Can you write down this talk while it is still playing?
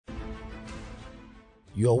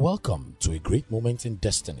You are welcome to a great moment in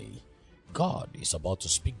destiny. God is about to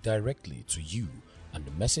speak directly to you, and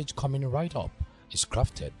the message coming right up is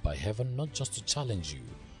crafted by heaven not just to challenge you,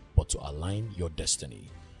 but to align your destiny.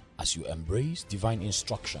 As you embrace divine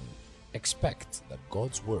instruction, expect that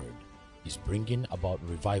God's word is bringing about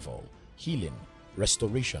revival, healing,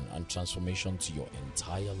 restoration, and transformation to your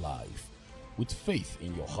entire life. With faith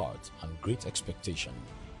in your heart and great expectation,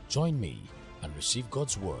 join me and receive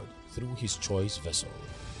God's word through his choice vessel.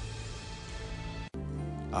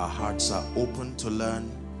 Our hearts are open to learn.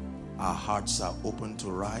 Our hearts are open to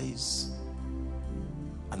rise.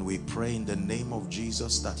 And we pray in the name of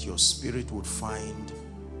Jesus that your spirit would find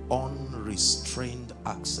unrestrained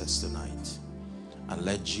access tonight. And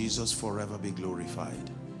let Jesus forever be glorified.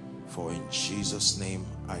 For in Jesus' name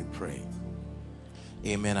I pray.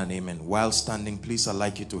 Amen and amen. While standing, please, I'd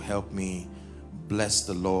like you to help me bless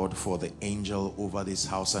the Lord for the angel over this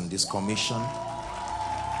house and this commission.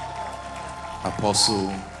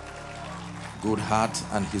 Apostle Goodheart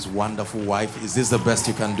and his wonderful wife. Is this the best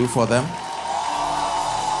you can do for them?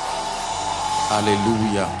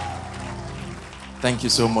 Hallelujah. Thank you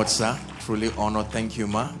so much, sir. Truly honored. Thank you,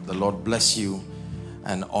 ma. The Lord bless you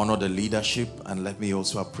and honor the leadership. And let me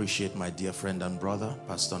also appreciate my dear friend and brother,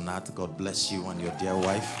 Pastor Nat. God bless you and your dear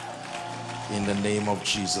wife in the name of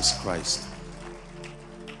Jesus Christ.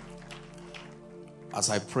 As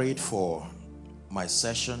I prayed for my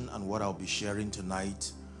session and what I'll be sharing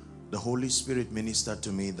tonight, the Holy Spirit ministered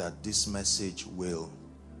to me that this message will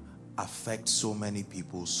affect so many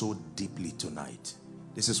people so deeply tonight.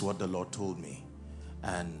 This is what the Lord told me.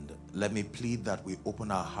 And let me plead that we open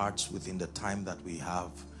our hearts within the time that we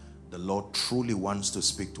have. The Lord truly wants to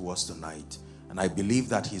speak to us tonight. And I believe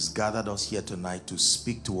that he's gathered us here tonight to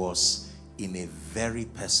speak to us in a very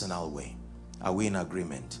personal way. Are we in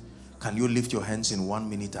agreement? Can you lift your hands in 1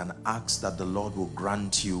 minute and ask that the Lord will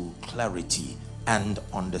grant you clarity and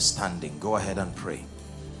understanding? Go ahead and pray.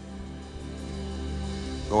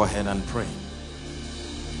 Go ahead and pray.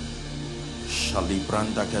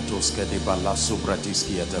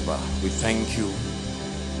 We thank you.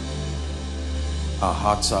 Our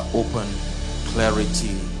hearts are open,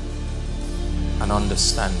 clarity and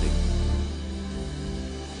understanding.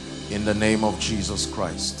 In the name of Jesus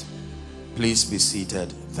Christ. Please be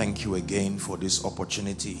seated. Thank you again for this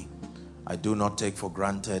opportunity. I do not take for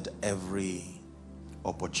granted every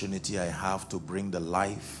opportunity I have to bring the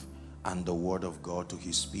life and the word of God to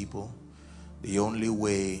his people. The only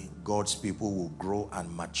way God's people will grow and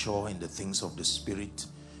mature in the things of the Spirit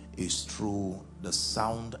is through the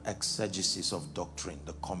sound exegesis of doctrine,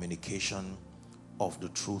 the communication of the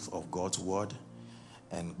truth of God's word.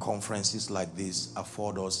 And conferences like this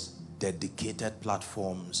afford us dedicated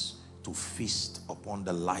platforms to feast upon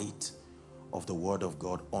the light of the word of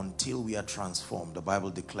God until we are transformed. The Bible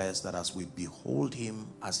declares that as we behold him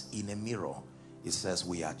as in a mirror, it says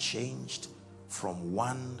we are changed from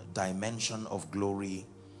one dimension of glory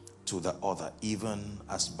to the other, even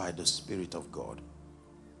as by the Spirit of God.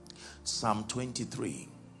 Psalm 23.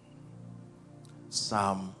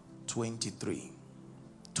 Psalm 23.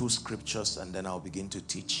 2 scriptures and then I'll begin to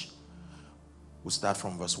teach. We'll start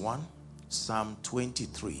from verse 1. Psalm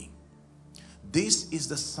 23. This is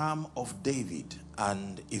the Psalm of David,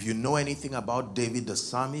 and if you know anything about David the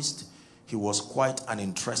psalmist, he was quite an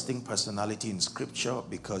interesting personality in scripture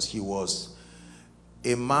because he was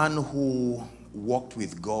a man who walked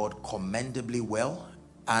with God commendably well,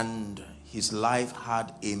 and his life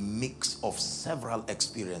had a mix of several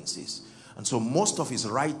experiences. And so most of his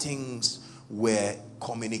writings were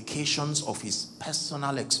communications of his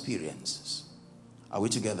personal experiences. Are we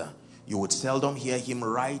together? You would seldom hear him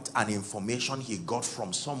write an information he got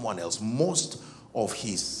from someone else. Most of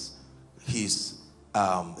his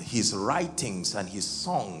writings and his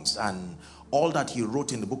songs and all that he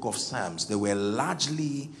wrote in the book of Psalms, they were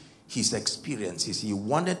largely his experiences. He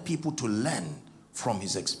wanted people to learn from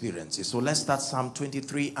his experiences. So let's start Psalm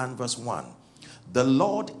 23 and verse 1. The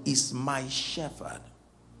Lord is my shepherd.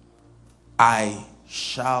 I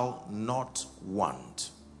shall not want.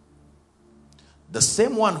 The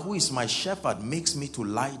same one who is my shepherd makes me to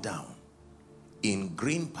lie down in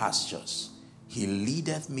green pastures. He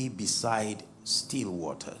leadeth me beside still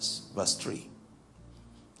waters. Verse 3.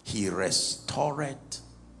 He restoreth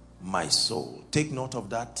my soul. Take note of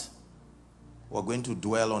that. We're going to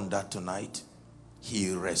dwell on that tonight.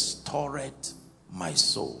 He restoreth my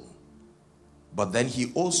soul. But then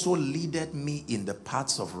he also leadeth me in the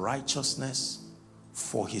paths of righteousness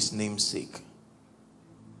for his name's sake.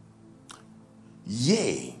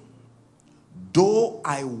 Yea, though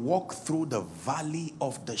I walk through the valley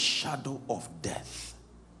of the shadow of death,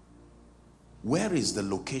 where is the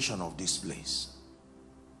location of this place?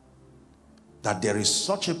 That there is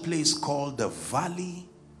such a place called the valley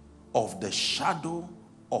of the shadow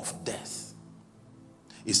of death.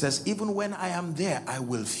 It says, even when I am there, I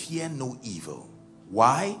will fear no evil.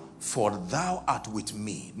 Why? For thou art with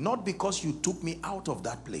me. Not because you took me out of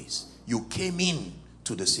that place. You came in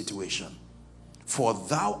to the situation. For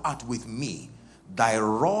thou art with me. Thy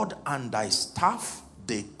rod and thy staff,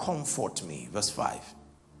 they comfort me. Verse 5.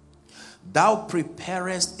 Thou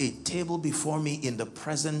preparest a table before me in the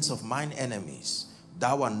presence of mine enemies.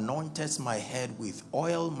 Thou anointest my head with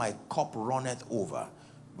oil, my cup runneth over.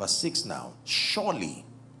 Verse 6 now. Surely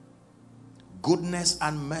goodness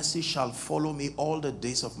and mercy shall follow me all the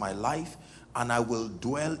days of my life, and I will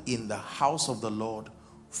dwell in the house of the Lord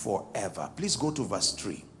forever. Please go to verse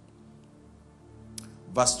 3.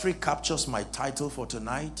 Verse 3 captures my title for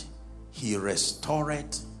tonight. He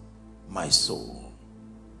restored my soul.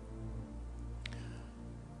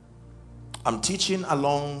 I'm teaching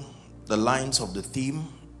along the lines of the theme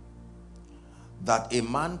that a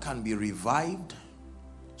man can be revived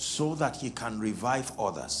so that he can revive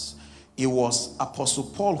others. It was Apostle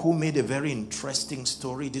Paul who made a very interesting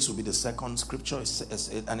story. This will be the second scripture. It's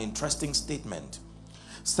an interesting statement.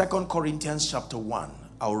 2 Corinthians chapter 1.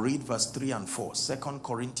 I'll read verse 3 and 4. 2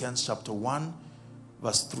 Corinthians chapter 1,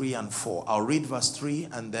 verse 3 and 4. I'll read verse 3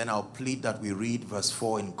 and then I'll plead that we read verse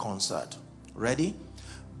 4 in concert. Ready?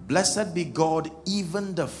 Blessed be God,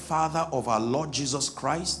 even the Father of our Lord Jesus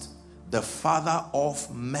Christ, the Father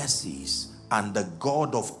of mercies and the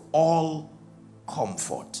God of all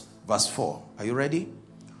comfort. Verse 4. Are you ready?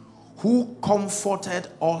 Who comforted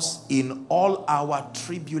us in all our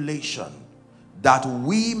tribulation, that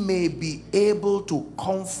we may be able to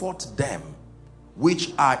comfort them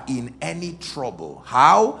which are in any trouble.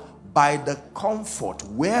 How? By the comfort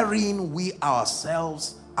wherein we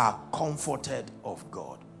ourselves are comforted of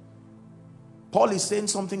God. Paul is saying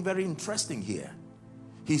something very interesting here.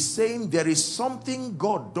 He's saying there is something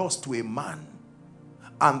God does to a man,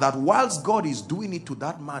 and that whilst God is doing it to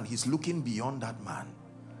that man, he's looking beyond that man.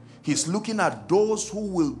 He's looking at those who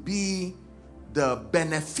will be the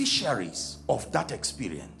beneficiaries of that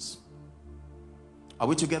experience. Are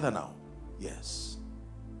we together now? Yes.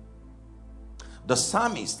 The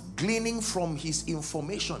psalmist, gleaning from his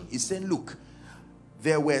information, is saying, look,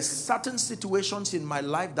 there were certain situations in my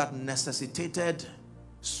life that necessitated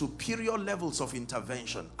superior levels of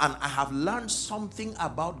intervention, and I have learned something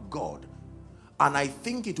about God, and I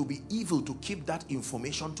think it will be evil to keep that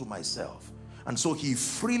information to myself. And so he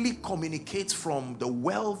freely communicates from the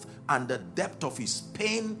wealth and the depth of his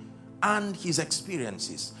pain and his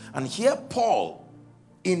experiences. And here Paul,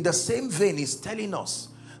 in the same vein, is telling us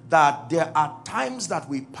that there are times that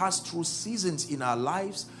we pass through seasons in our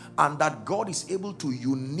lives, and that God is able to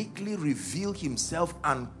uniquely reveal himself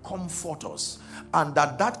and comfort us, and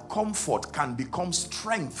that comfort can become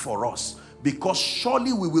strength for us, because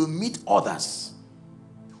surely we will meet others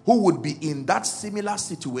who would be in that similar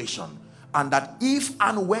situation, and that if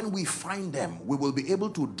and when we find them, we will be able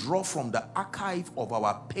to draw from the archive of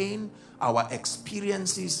our pain, our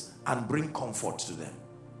experiences, and bring comfort to them.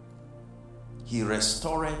 He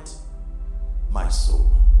restored my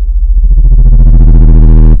soul.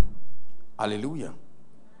 Hallelujah.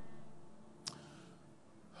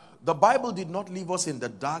 The Bible did not leave us in the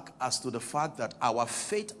dark as to the fact that our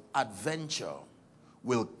faith adventure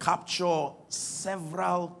will capture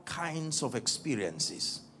several kinds of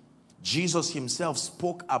experiences. Jesus himself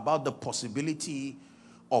spoke about the possibility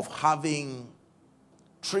of having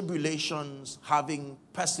tribulations, having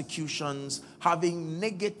persecutions, having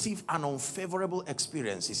negative and unfavorable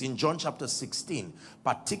experiences. In John chapter 16,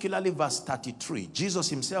 particularly verse 33, Jesus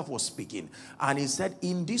himself was speaking, and he said,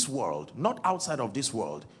 in this world, not outside of this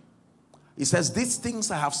world, he says, these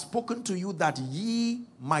things I have spoken to you that ye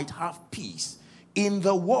might have peace. In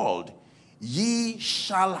the world ye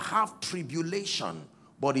shall have tribulation,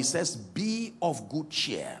 but he says, be of good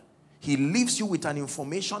cheer. He leaves you with an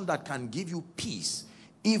information that can give you peace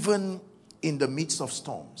even in the midst of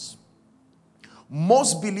storms.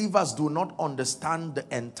 Most believers do not understand the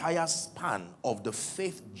entire span of the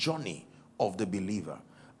faith journey of the believer.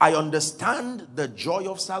 I understand the joy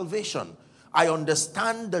of salvation. I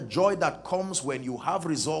understand the joy that comes when you have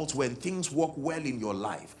results, when things work well in your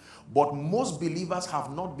life. But most believers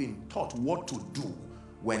have not been taught what to do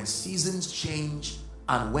when seasons change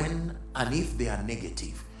and when and if they are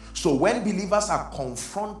negative. So when believers are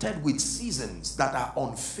confronted with seasons that are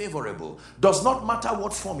unfavorable, does not matter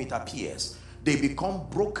what form it appears, they become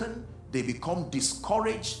broken, they become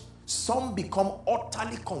discouraged, some become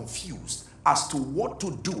utterly confused as to what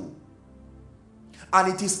to do.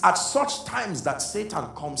 And it is at such times that Satan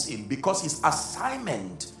comes in, because his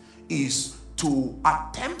assignment is to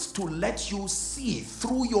attempt to let you see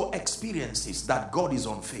through your experiences that God is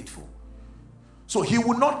unfaithful. So he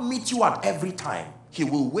will not meet you at every time. He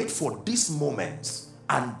will wait for these moments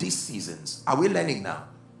and these seasons. Are we learning now?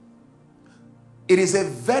 It is a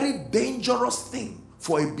very dangerous thing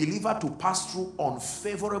for a believer to pass through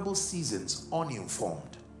unfavorable seasons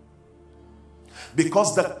uninformed.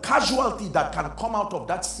 Because the casualty that can come out of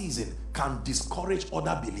that season can discourage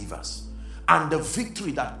other believers. And the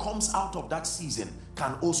victory that comes out of that season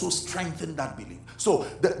can also strengthen that belief. So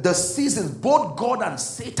the seasons, both God and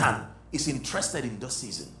Satan is interested in this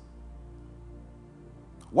season.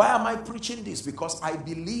 Why am I preaching this? Because I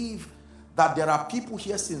believe that there are people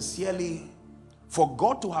here sincerely, for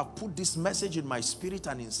God to have put this message in my spirit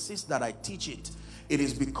and insist that I teach it. It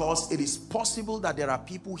is because it is possible that there are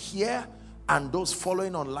people here and those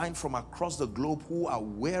following online from across the globe who are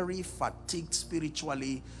weary, fatigued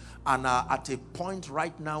spiritually, and are at a point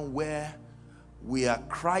right now where we are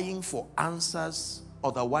crying for answers.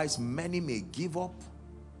 Otherwise, many may give up.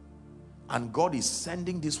 And God is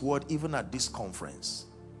sending this word even at this conference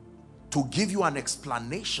to give you an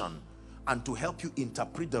explanation and to help you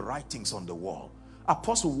interpret the writings on the wall.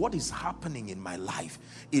 Apostle, what is happening in my life?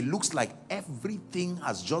 It looks like everything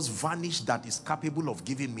has just vanished that is capable of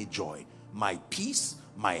giving me joy. My peace,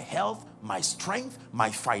 my health, my strength, my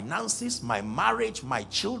finances, my marriage, my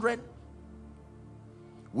children.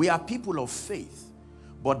 We are people of faith,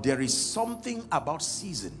 but there is something about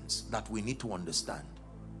seasons that we need to understand.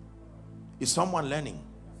 Is someone learning?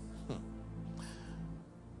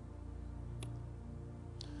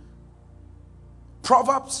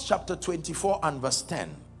 Proverbs chapter 24 and verse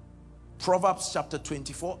 10. Proverbs chapter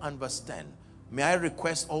 24 and verse 10. May I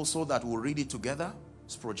request also that we'll read it together?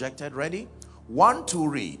 It's projected. Ready? 1, 2,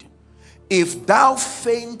 read. If thou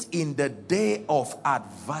faint in the day of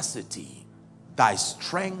adversity, thy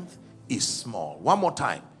strength is small. One more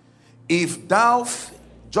time. If thou,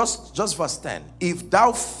 just verse 10. If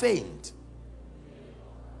thou faint.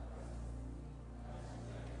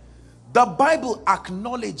 The Bible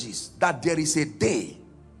acknowledges that there is a day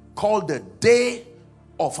called the day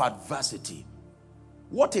of adversity.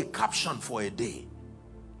 What a caption for a day.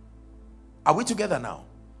 Are we together now?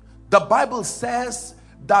 The Bible says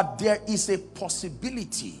that there is a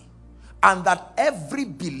possibility, and that every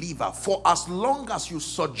believer, for as long as you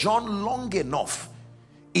sojourn long enough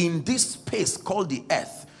in this space called the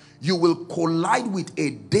earth, you will collide with a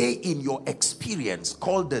day in your experience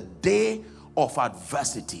called the day of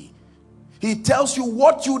adversity. He tells you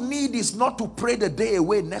what you need is not to pray the day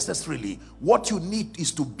away necessarily. What you need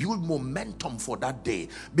is to build momentum for that day.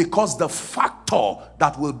 Because the factor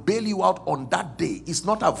that will bail you out on that day is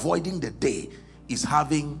not avoiding the day, is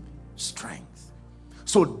having strength.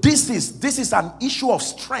 So this is an issue of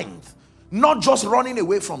strength, not just running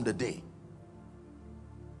away from the day.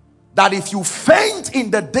 That if you faint in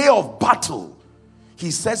the day of battle, he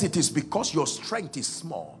says it is because your strength is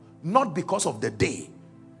small, not because of the day.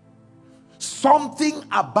 Something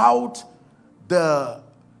about the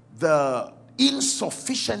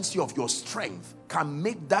insufficiency of your strength can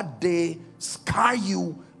make that day scar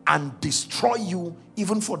you and destroy you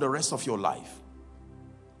even for the rest of your life.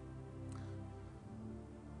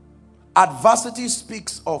 Adversity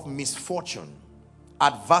speaks of misfortune.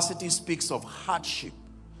 Adversity speaks of hardship.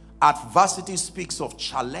 Adversity speaks of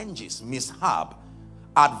challenges, mishap.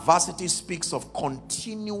 Adversity speaks of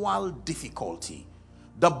continual difficulty.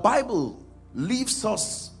 The Bible leaves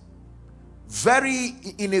us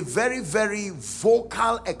in a very, very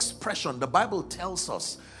vocal expression. The Bible tells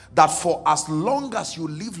us that for as long as you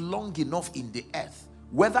live long enough in the earth,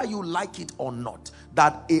 whether you like it or not,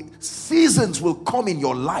 that seasons will come in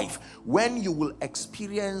your life when you will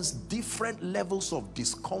experience different levels of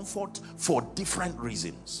discomfort for different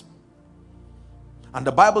reasons. And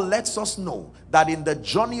the Bible lets us know that in the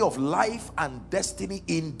journey of life and destiny,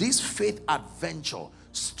 in this faith adventure,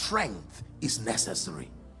 strength is necessary.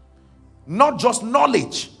 Not just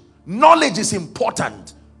knowledge. Knowledge is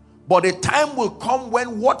important, but a time will come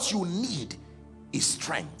when what you need is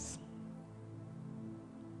strength.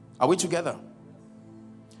 Are we together?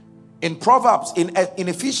 In Proverbs, in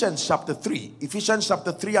Ephesians chapter 3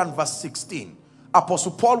 and verse 16,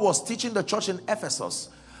 Apostle Paul was teaching the church in Ephesus,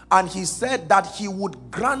 and he said that he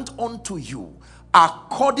would grant unto you,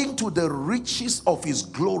 according to the riches of his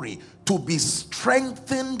glory, to be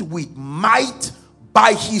strengthened with might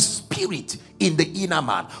by his spirit in the inner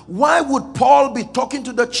man. Why would Paul be talking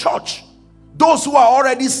to the church, those who are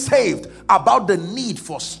already saved, about the need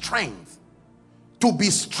for strength? To be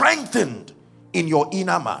strengthened in your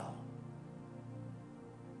inner man.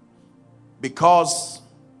 Because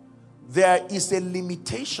there is a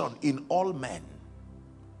limitation in all men.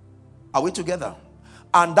 Are we together?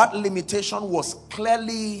 And that limitation was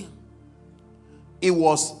clearly, it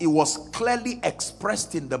was clearly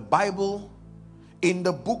expressed in the Bible, in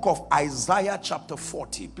the book of Isaiah chapter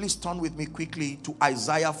 40. Please turn with me quickly to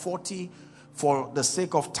Isaiah 40. For the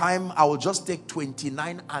sake of time, I will just take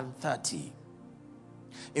 29 and 30.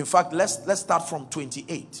 In fact, let's start from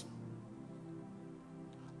 28.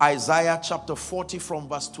 Isaiah chapter 40 from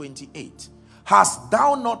verse 28. Hast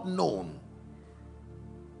thou not known,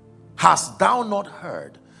 hast thou not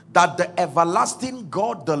heard, that the everlasting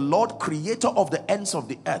God, the Lord, creator of the ends of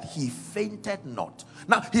the earth, he fainted not.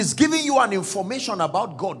 Now, he's giving you an information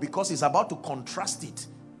about God because he's about to contrast it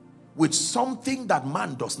with something that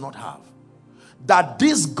man does not have. That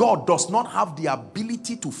this God does not have the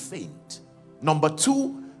ability to faint. Number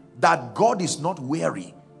two, that God is not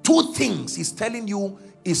weary. Two things he's telling you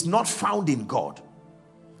is not found in God.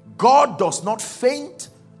 God does not faint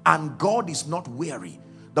and God is not weary.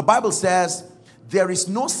 The Bible says there is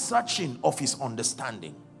no searching of his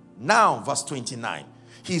understanding. Now, verse 29,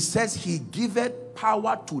 he says he giveth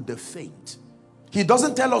power to the faint. He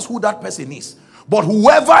doesn't tell us who that person is, but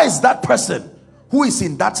whoever is that person who is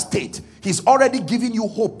in that state, he's already giving you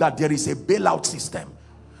hope that there is a bailout system.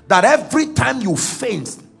 That every time you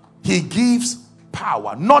faint, he gives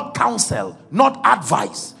power, not counsel, not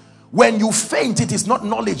advice. When you faint, it is not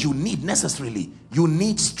knowledge you need necessarily. You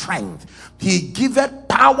need strength. He giveth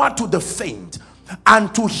power to the faint,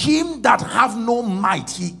 and to him that have no might,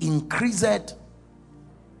 he increaseth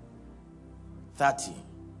 30.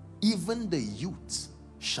 Even the youth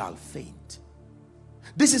shall faint.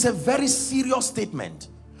 This is a very serious statement,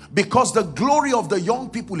 because the glory of the young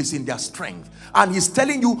people is in their strength. And he's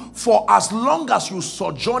telling you, for as long as you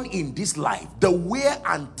sojourn in this life, the wear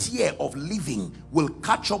and tear of living will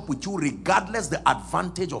catch up with you regardless the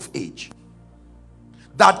advantage of age.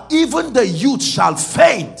 That even the youth shall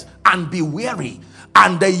faint and be weary,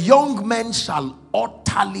 and the young men shall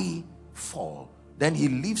utterly fall. Then he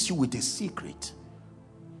leaves you with a secret.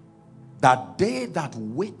 That they that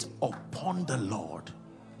wait upon the Lord,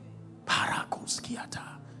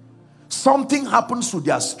 something happens to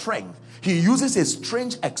their strength. He uses a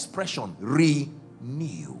strange expression,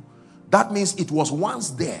 renew. That means it was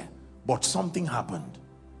once there, but something happened.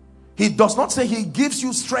 He does not say he gives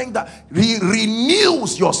you strength, that he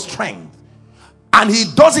renews your strength. And he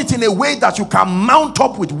does it in a way that you can mount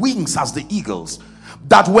up with wings as the eagles.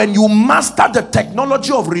 That when you master the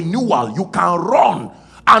technology of renewal, you can run.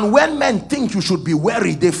 And when men think you should be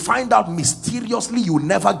weary, they find out mysteriously you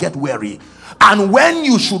never get weary. And when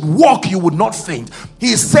you should walk, you would not faint.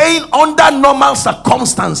 He's saying under normal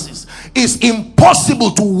circumstances, it's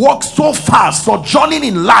impossible to walk so fast, sojourning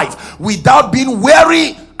in life, without being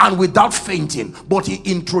weary and without fainting. But he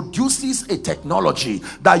introduces a technology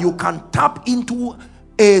that you can tap into,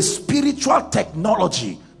 a spiritual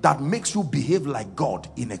technology that makes you behave like God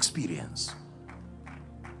in experience.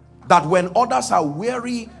 That when others are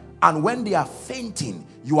weary and when they are fainting,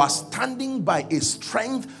 you are standing by a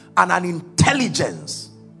strength and an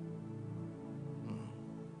intelligence.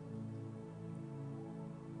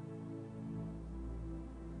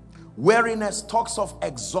 Weariness talks of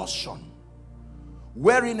exhaustion.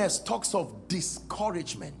 Weariness talks of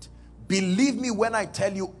discouragement. Believe me when I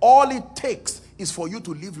tell you, all it takes is for you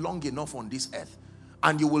to live long enough on this earth,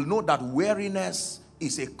 and you will know that weariness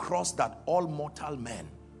is a cross that all mortal men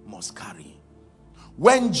must carry.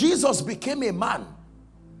 When Jesus became a man,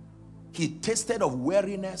 he tasted of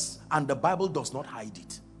weariness, and the Bible does not hide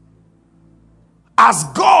it. As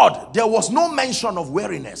God, there was no mention of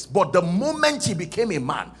weariness, but the moment he became a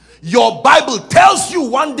man, your Bible tells you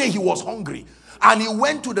one day he was hungry and he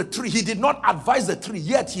went to the tree. He did not advise the tree,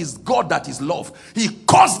 yet he is God that is love. He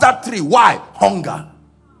caused that tree. Why? Hunger.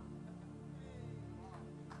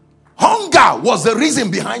 Hunger was the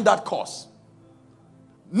reason behind that cause.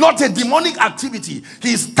 Not a demonic activity.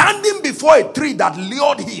 He is standing before a tree that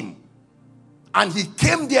lured him, and he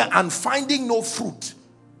came there and finding no fruit.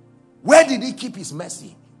 Where did he keep his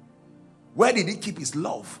mercy? Where did he keep his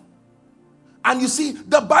love? And you see,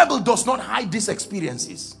 the Bible does not hide these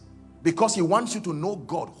experiences because he wants you to know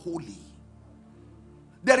God wholly.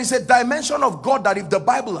 There is a dimension of God that if the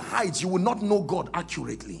Bible hides, you will not know God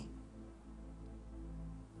accurately.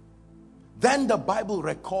 Then the Bible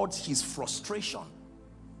records his frustration.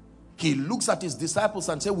 He looks at his disciples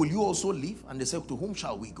and says, will you also leave? And they say, to whom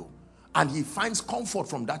shall we go? And he finds comfort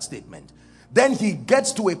from that statement. Then he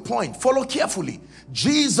gets to a point, follow carefully.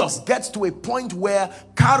 Jesus gets to a point where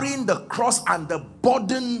carrying the cross and the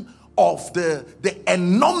burden of the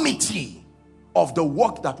enormity of the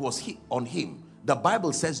work that was on him, the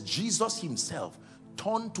Bible says Jesus himself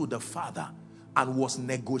turned to the Father and was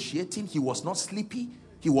negotiating. He was not sleepy.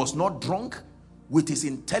 He was not drunk. With his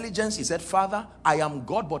intelligence, he said, Father, I am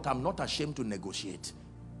God, but I'm not ashamed to negotiate.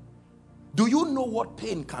 Do you know what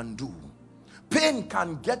pain can do? Pain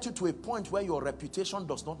can get you to a point where your reputation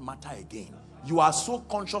does not matter again. You are so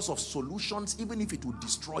conscious of solutions, even if it will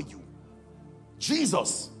destroy you.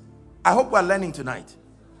 Jesus, I hope we are learning tonight.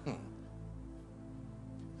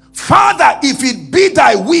 Father, if it be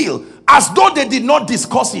thy will, as though they did not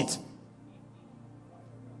discuss it.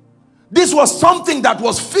 This was something that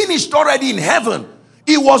was finished already in heaven.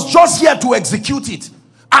 He was just here to execute it.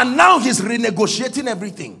 And now he's renegotiating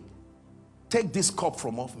everything. Take this cup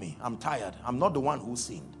from off me. I'm tired. I'm not the one who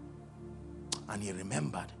sinned. And he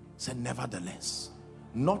remembered. Said, nevertheless,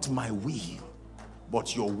 not my will,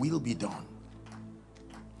 but your will be done.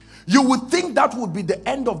 You would think that would be the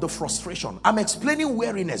end of the frustration. I'm explaining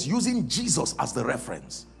weariness using Jesus as the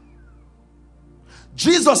reference.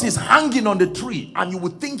 Jesus is hanging on the tree, and you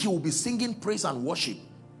would think he will be singing praise and worship.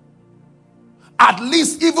 At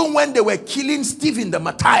least even when they were killing Stephen the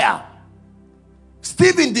martyr,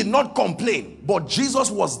 Stephen did not complain, but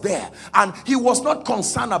Jesus was there, and he was not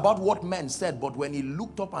concerned about what men said. But when he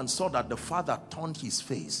looked up and saw that the Father turned his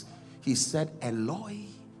face, he said, Eloi,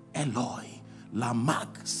 Eloi, lama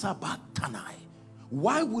sabachthani.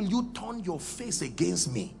 Why will you turn your face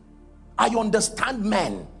against me? I understand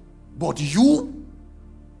men, but you?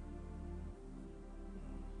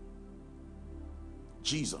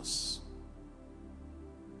 Jesus.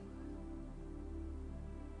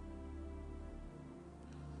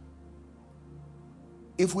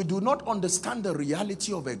 If we do not understand the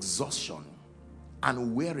reality of exhaustion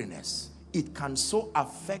and weariness, it can so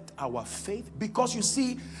affect our faith. Because you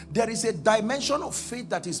see, there is a dimension of faith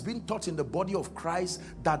that is being taught in the body of Christ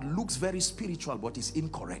that looks very spiritual but is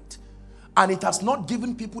incorrect. And it has not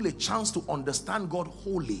given people a chance to understand God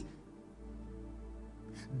wholly.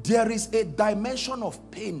 There is a dimension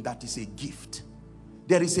of pain that is a gift.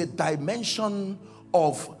 There is a dimension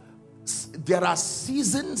of, there are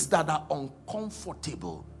seasons that are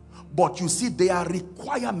uncomfortable, but you see, they are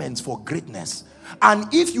requirements for greatness. And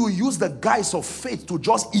if you use the guise of faith to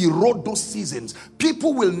just erode those seasons,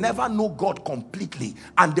 people will never know God completely,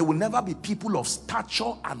 and they will never be people of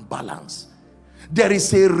stature and balance. There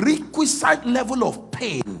is a requisite level of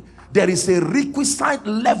pain. There is a requisite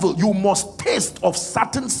level you must taste of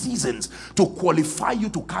certain seasons to qualify you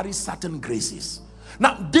to carry certain graces.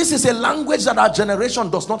 Now, this is a language that our generation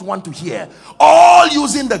does not want to hear, all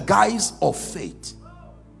using the guise of faith.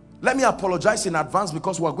 Let me apologize in advance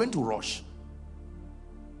because we are going to rush.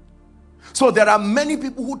 So there are many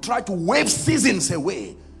people who try to wave seasons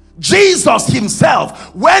away. Jesus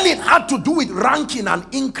himself, when it had to do with ranking and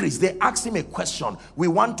increase, they asked him a question. We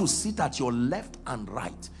want to sit at your left and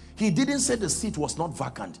right. He didn't say the seat was not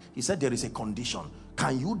vacant. He said there is a condition.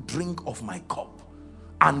 Can you drink of my cup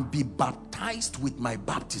and be baptized with my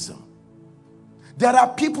baptism? There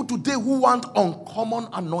are people today who want uncommon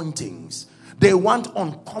anointings. They want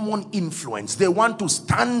uncommon influence. They want to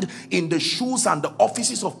stand in the shoes and the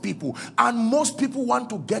offices of people. And most people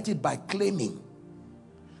want to get it by claiming.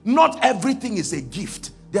 Not everything is a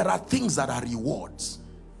gift. There are things that are rewards.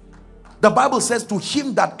 The Bible says to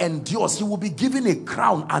him that endures, he will be given a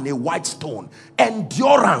crown and a white stone.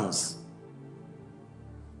 Endurance.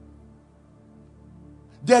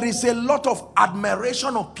 There is a lot of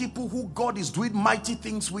admiration of people who God is doing mighty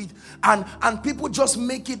things with, and people just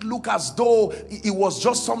make it look as though it was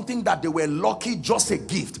just something that they were lucky, just a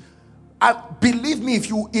gift. Believe me,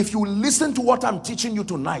 if you listen to what I'm teaching you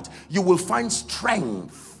tonight, you will find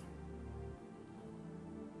strength.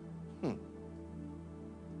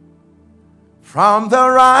 From the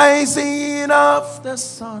rising of the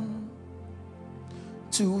sun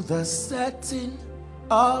to the setting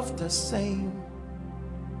of the same,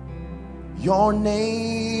 your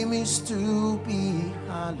name is to be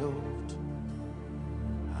hallowed.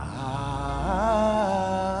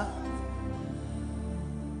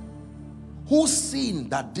 Who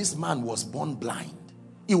sinned that this man was born blind?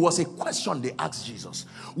 It was a question they asked Jesus.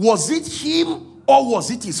 Was it him or was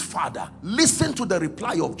it his father? Listen to the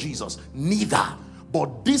reply of Jesus. Neither.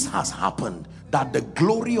 But this has happened that the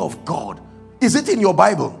glory of God. Is it in your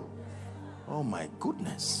Bible? Oh my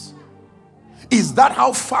goodness. Is that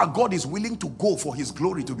how far God is willing to go for his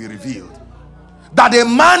glory to be revealed? That a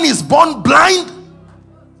man is born blind,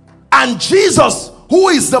 and Jesus, who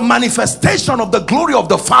is the manifestation of the glory of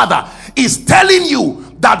the Father, is telling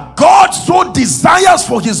you that God so desires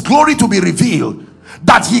for his glory to be revealed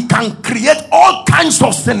that he can create all kinds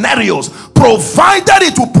of scenarios, provided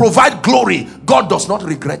it will provide glory. God does not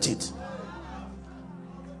regret it.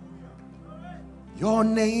 Your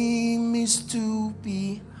name is to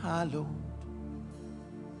be hallowed.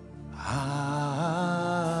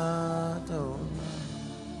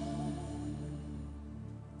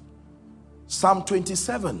 Psalm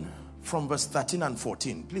 27 from verse 13 and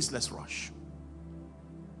 14. Please, let's rush.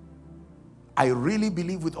 I really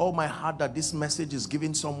believe with all my heart that this message is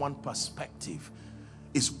giving someone perspective.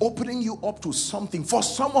 It's opening you up to something. For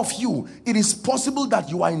some of you, it is possible that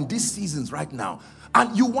you are in these seasons right now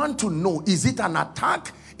and you want to know, is it an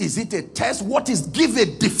attack? Is it a test? What is? Give a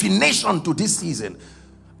definition to this season.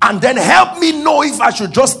 And then help me know if I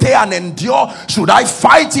should just stay and endure. Should I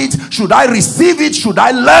fight it? Should I receive it? Should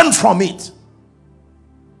I learn from it?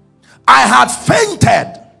 I had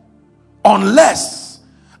fainted unless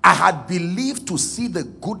I had believed to see the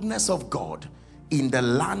goodness of God in the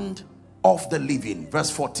land of the living. Verse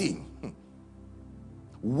 14.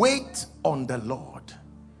 Wait on the Lord.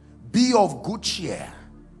 Be of good cheer,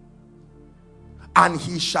 and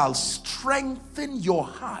he shall strengthen your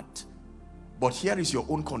heart. But here is your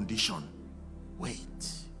own condition. Wait.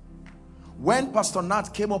 When Pastor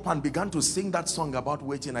Nat came up and began to sing that song about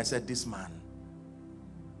waiting, I said, this man,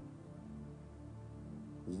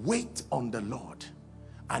 wait on the Lord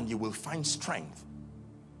and you will find strength.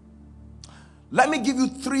 Let me give you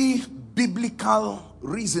 3 biblical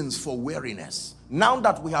reasons for weariness. Now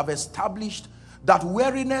that we have established that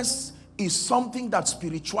weariness is something that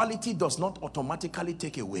spirituality does not automatically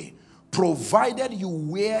take away. Provided you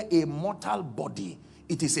wear a mortal body,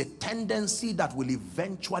 it is a tendency that will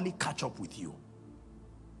eventually catch up with you.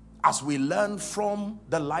 As we learn from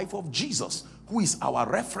the life of Jesus, who is our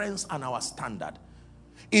reference and our standard.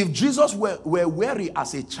 If Jesus were weary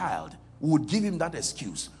as a child, we would give him that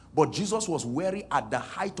excuse. But Jesus was weary at the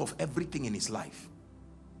height of everything in his life.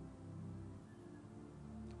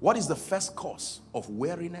 What is the first cause of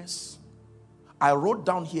weariness? I wrote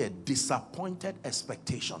down here, disappointed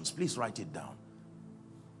expectations. Please write it down.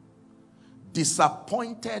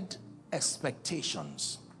 Disappointed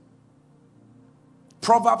expectations.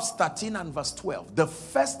 Proverbs 13 and verse 12. The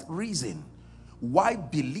first reason why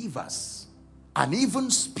believers and even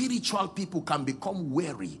spiritual people can become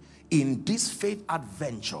weary in this faith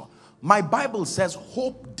adventure. My Bible says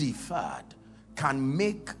hope deferred can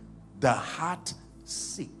make the heart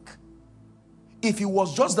sick. If it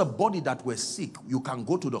was just the body that was sick, you can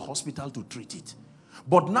go to the hospital to treat it.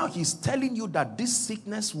 But now he's telling you that this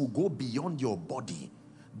sickness will go beyond your body.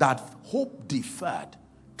 That hope deferred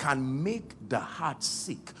can make the heart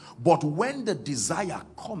sick. But when the desire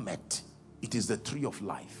cometh, it is the tree of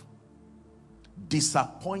life.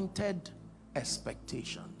 Disappointed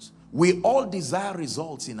expectations. We all desire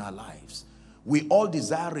results in our lives. We all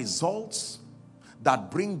desire results that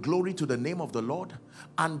bring glory to the name of the Lord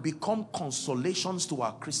and become consolations to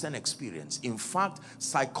our Christian experience. In fact,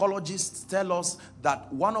 psychologists tell us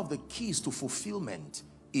that one of the keys to fulfillment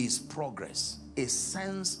is progress, a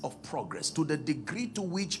sense of progress. To the degree to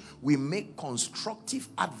which we make constructive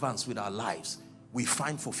advance with our lives, we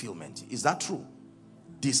find fulfillment. Is that true?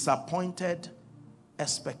 Disappointed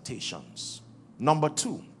expectations. Number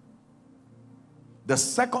 2, the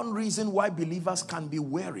second reason why believers can be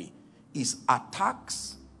weary is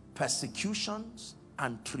attacks, persecutions,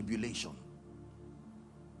 and tribulation.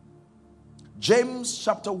 James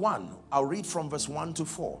chapter 1, I'll read from verse 1 to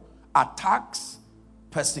 4. Attacks,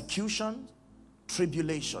 persecution,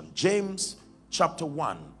 tribulation. James chapter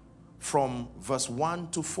 1 from verse 1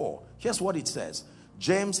 to 4. Here's what it says.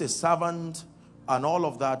 James, a servant and all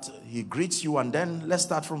of that, he greets you, and then let's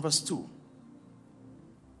start from verse 2.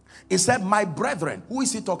 He said, my brethren. Who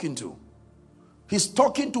is he talking to? He's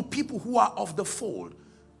talking to people who are of the fold.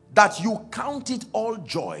 That you count it all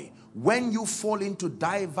joy when you fall into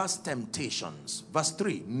diverse temptations. Verse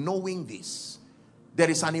 3, knowing this. There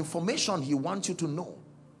is an information he wants you to know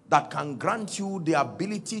that can grant you the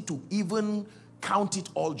ability to even count it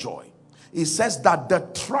all joy. It says that the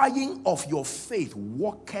trying of your faith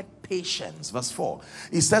worketh patience. Verse 4.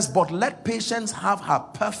 It says, but let patience have her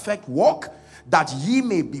perfect work, that ye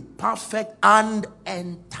may be perfect and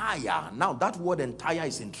entire. Now that word entire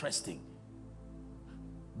is interesting.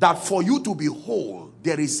 That for you to be whole,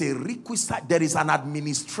 there is a requisite, there is an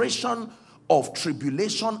administration of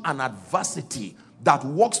tribulation and adversity that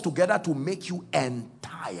works together to make you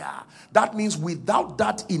entire. That means without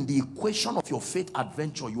that in the equation of your faith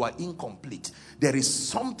adventure, you are incomplete. There is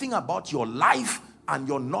something about your life and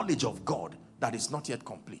your knowledge of God that is not yet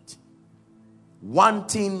complete.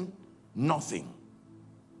 Wanting nothing.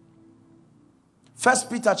 1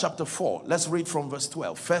 Peter chapter 4. Let's read from verse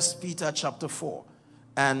 12. 1 Peter chapter 4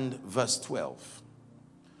 and verse 12.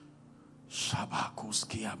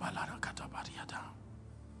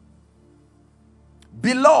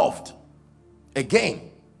 Beloved,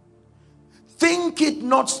 again, think it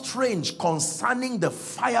not strange concerning the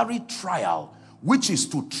fiery trial which is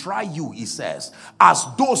to try you, he says, as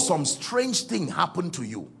though some strange thing happened to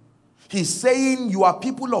you. He's saying you are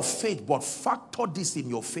people of faith, but factor this in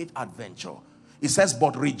your faith adventure. He says,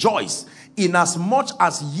 but rejoice, inasmuch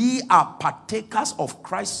as ye are partakers of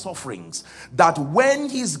Christ's sufferings, that when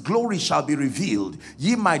his glory shall be revealed,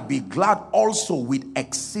 ye might be glad also with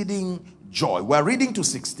exceeding joy. We're reading to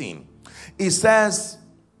 16. It says,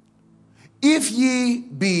 if ye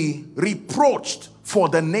be reproached for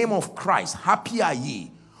the name of Christ, happy are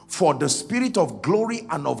ye, for the spirit of glory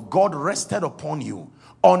and of God rested upon you.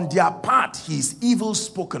 On their part he is evil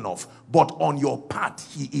spoken of, but on your part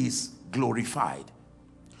he is glorified.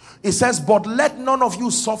 It says, but let none of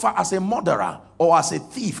you suffer as a murderer, or as a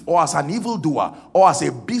thief, or as an evildoer, or as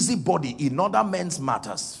a busybody in other men's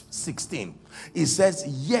matters. 16. It says,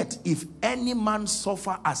 yet if any man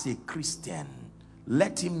suffer as a Christian,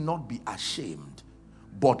 let him not be ashamed,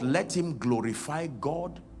 but let him glorify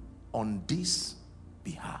God on this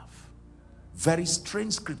behalf. Very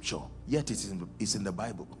strange scripture, yet it's in the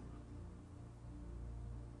Bible.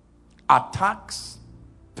 Attacks,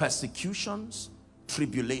 persecutions,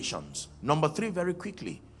 tribulations. Number 3, very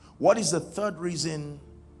quickly. What is the third reason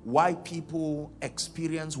why people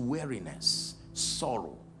experience weariness?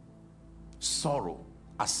 Sorrow. Sorrow.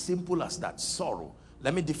 As simple as that. Sorrow.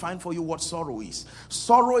 Let me define for you what sorrow is.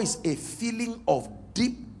 Sorrow is a feeling of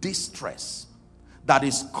deep distress that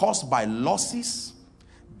is caused by losses,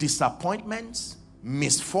 disappointments,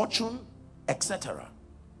 misfortune, etc.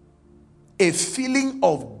 A feeling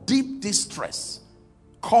of deep distress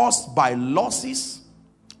caused by losses,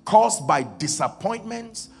 caused by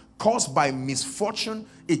disappointments, caused by misfortune.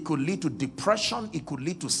 It could lead to depression. It could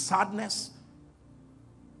lead to sadness.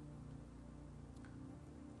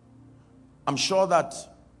 I'm sure that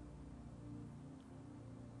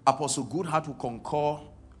Apostle Goodhart will concur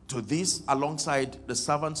to this alongside the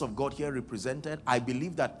servants of God here represented. I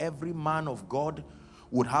believe that every man of God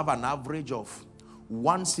would have an average of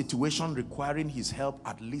one situation requiring his help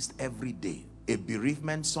at least every day. A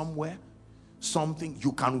bereavement somewhere, something.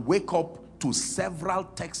 You can wake up to several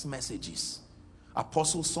text messages.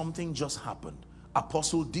 Apostle, something just happened.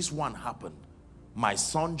 Apostle, this one happened. My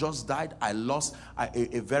son just died. I lost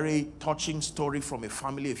a very touching story from a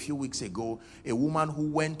family a few weeks ago. A woman who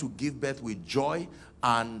went to give birth with joy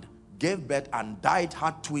and gave birth and died,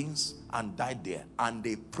 had twins and died there. And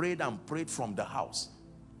they prayed and prayed from the house.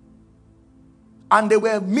 And they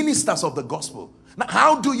were ministers of the gospel. Now,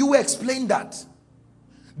 how do you explain that?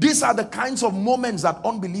 These are the kinds of moments that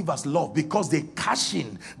unbelievers love because they cash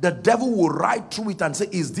in. The devil will ride through it and say,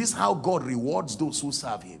 is this how God rewards those who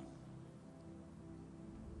serve him?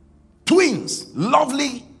 Twins,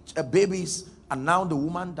 lovely babies, and now the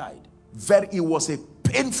woman died. It was a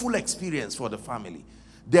painful experience for the family.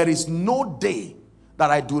 There is no day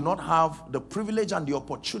that I do not have the privilege and the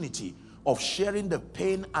opportunity of sharing the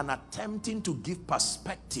pain and attempting to give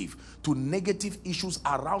perspective to negative issues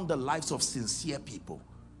around the lives of sincere people.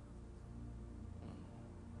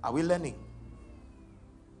 Are we learning?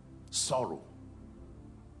 Sorrow.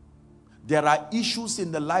 There are issues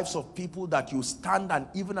in the lives of people that you stand, and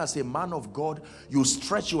even as a man of God, you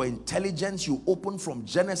stretch your intelligence, you open from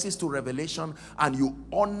Genesis to Revelation, and you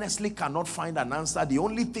honestly cannot find an answer. The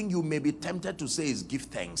only thing you may be tempted to say is give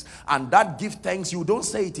thanks. And that give thanks, you don't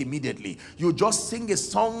say it immediately. You just sing a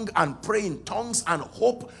song and pray in tongues and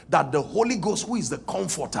hope that the Holy Ghost, who is the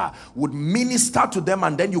comforter, would minister to them,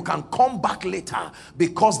 and then you can come back later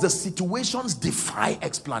because the situations defy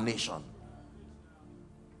explanation.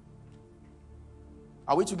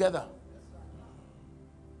 Are we together?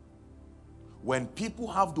 When people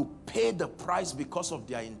have to pay the price because of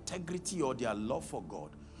their integrity or their love for God,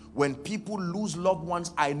 when people lose loved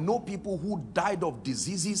ones, I know people who died of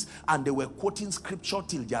diseases and they were quoting scripture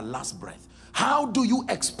till their last breath. How do you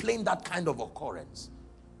explain that kind of occurrence?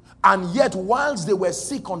 And yet, whilst they were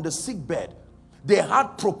sick on the sick bed, they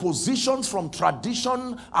had propositions from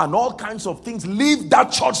tradition and all kinds of things. Leave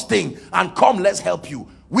that church thing and come, let's help you.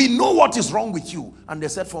 We know what is wrong with you. And they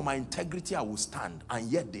said, for my integrity, I will stand. And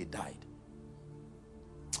yet they died.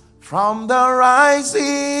 From the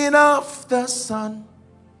rising of the sun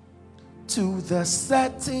to the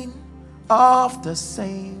setting of the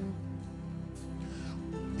same.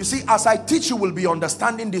 You see, as I teach, you will be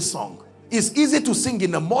understanding this song. It's easy to sing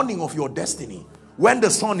in the morning of your destiny, when the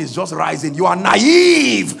sun is just rising. You are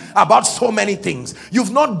naive about so many things.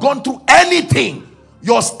 You've not gone through anything.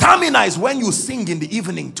 Your stamina is when you sing in the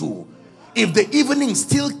evening too. If the evening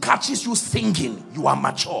still catches you singing, you are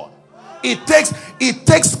mature. It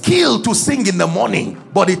takes skill to sing in the morning,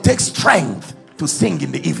 but it takes strength to sing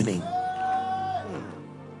in the evening.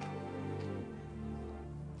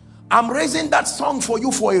 I'm raising that song for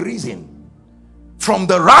you for a reason. From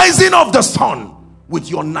the rising of the sun, with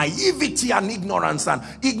your naivety and ignorance, and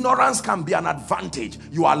ignorance can be an advantage.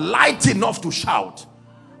 You are light enough to shout,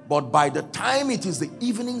 but by the time it is the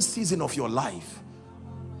evening season of your life,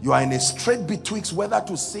 you are in a strait betwixt whether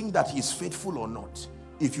to sing that he is faithful or not.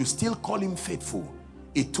 If you still call him faithful,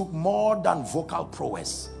 it took more than vocal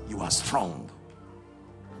prowess. You are strong.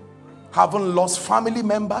 Haven't lost family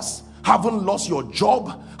members, haven't lost your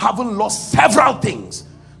job, haven't lost several things.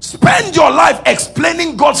 Spend your life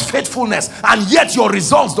explaining God's faithfulness, and yet your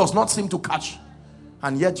results does not seem to catch.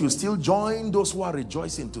 And yet you still join those who are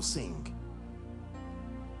rejoicing to sing.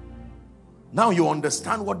 Now you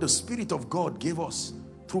understand what the Spirit of God gave us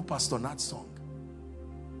through Pastor Nat's song.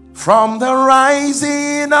 From the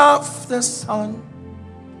rising of the sun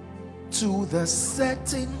to the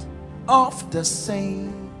setting of the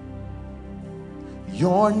same,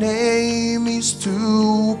 your name is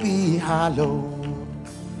to be hallowed.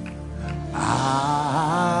 Adonai.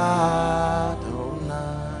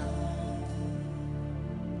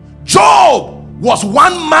 Job was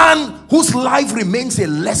one man whose life remains a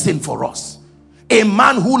lesson for us. A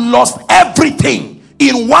man who lost everything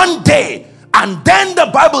in one day, and then the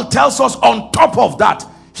Bible tells us on top of that,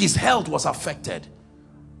 his health was affected.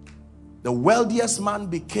 The wealthiest man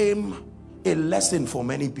became a lesson for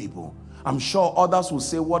many people. I'm sure others will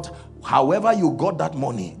say, however you got that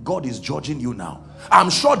money, God is judging you now.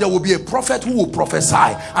 I'm sure there will be a prophet who will prophesy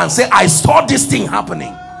and say, I saw this thing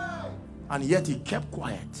happening. And yet he kept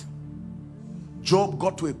quiet. Job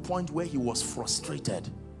got to a point where he was frustrated.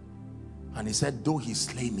 And he said, though he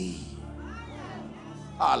slay me.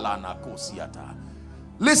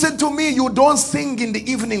 Listen to me, you don't sing in the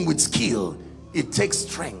evening with skill. It takes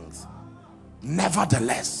strength.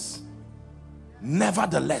 Nevertheless,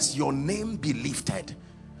 your name be lifted.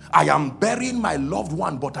 I am burying my loved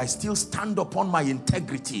one, but I still stand upon my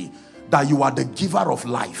integrity that you are the giver of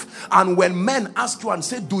life. And when men ask you and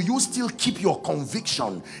say, do you still keep your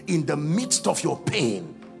conviction in the midst of your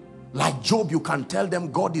pain? Like Job, you can tell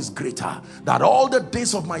them, God is greater, that all the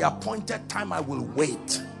days of my appointed time I will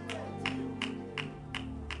wait.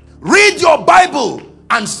 Read your Bible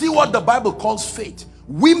and see what the Bible calls faith.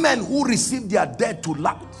 Women who received their dead to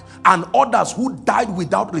life, and others who died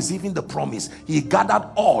without receiving the promise. He gathered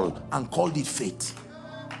all and called it faith.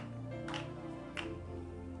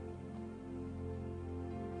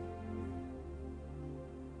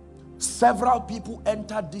 Several people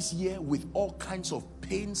entered this year with all kinds of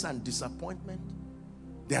pains and disappointment.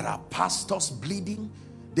 There are pastors bleeding.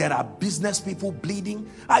 There are business people bleeding.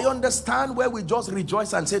 I understand where we just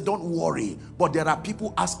rejoice and say, don't worry. But there are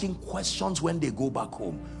people asking questions when they go back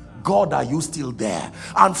home. God, are you still there?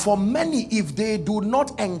 And for many, if they do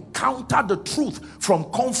not encounter the truth from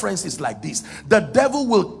conferences like this, the devil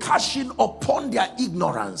will cash in upon their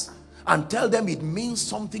ignorance and tell them it means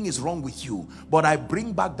something is wrong with you. But I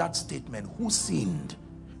bring back that statement: who sinned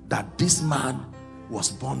that this man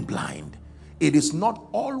was born blind? It is not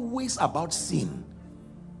always about sin.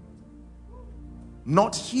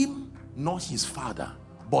 Not him, nor his father,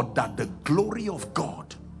 but that the glory of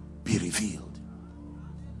God be revealed.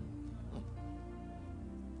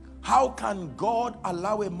 How can God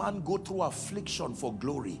allow a man go through affliction for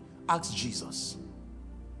glory? Ask Jesus.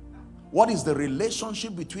 What is the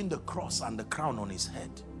relationship between the cross and the crown on his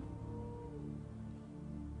head?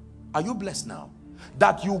 Are you blessed now?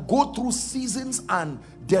 That you go through seasons and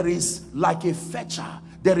there is like a fetcher.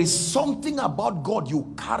 There is something about God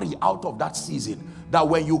you carry out of that season, that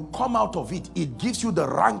when you come out of it, it gives you the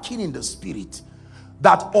ranking in the spirit.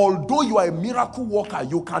 That although you are a miracle worker,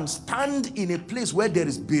 you can stand in a place where there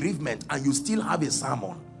is bereavement and you still have a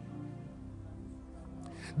sermon.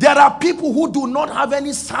 There are people who do not have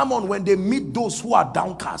any sermon when they meet those who are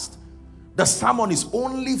downcast. The sermon is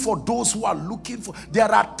only for those who are looking for.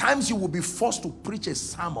 There are times you will be forced to preach a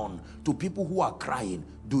sermon to people who are crying.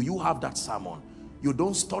 Do you have that sermon? You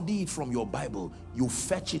don't study it from your Bible. You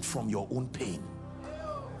fetch it from your own pain.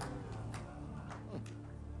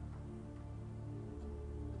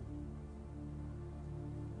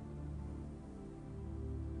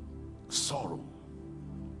 Sorrow,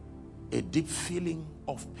 a deep feeling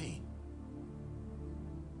of pain.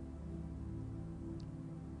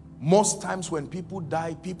 Most times when people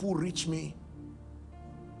die, people reach me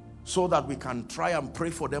so that we can try and pray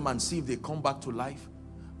for them and see if they come back to life.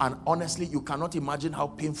 And honestly, you cannot imagine how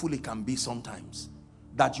painful it can be sometimes,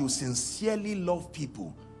 that you sincerely love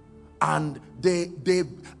people and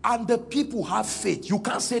the people have faith. You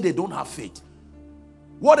can't say they don't have faith.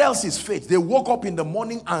 What else is faith? They woke up in the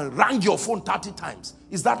morning and rang your phone 30 times.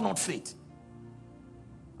 Is that not faith?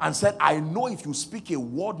 And said, I know if you speak a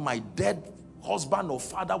word, my dead husband or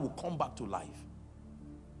father will come back to life.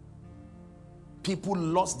 People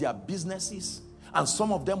lost their businesses, and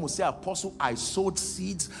some of them will say, Apostle, I sowed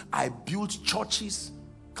seeds, I built churches.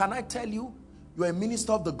 Can I tell you, you're a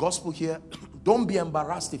minister of the gospel here. Don't be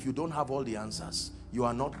embarrassed if you don't have all the answers. You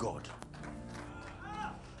are not God.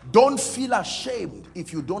 Don't feel ashamed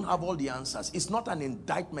if you don't have all the answers. It's not an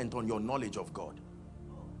indictment on your knowledge of God.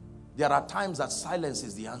 There are times that silence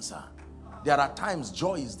is the answer. There are times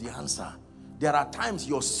joy is the answer. There are times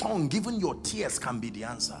your song, even your tears, can be the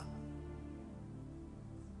answer.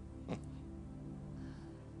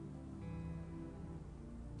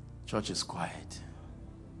 Church is quiet.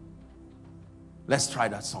 Let's try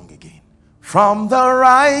that song again. From the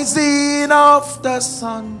rising of the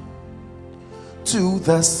sun to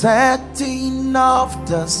the setting of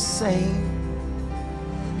the same,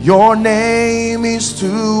 your name is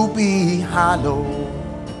to be hallowed,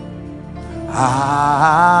 Adonai.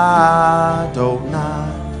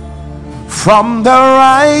 From the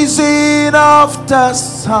rising of the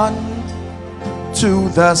sun to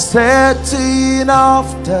the setting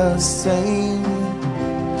of the same,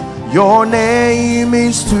 your name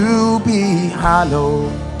is to be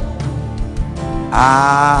hallowed,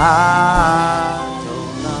 Adonai.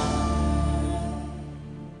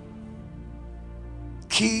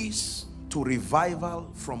 Keys to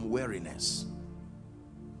revival from weariness.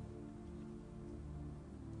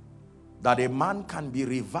 That a man can be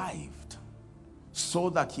revived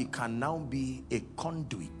so that he can now be a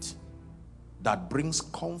conduit that brings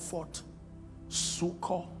comfort,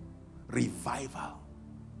 succor, revival.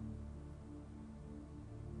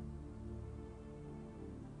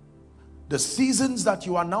 The seasons that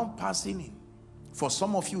you are now passing in, for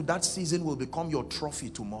some of you, that season will become your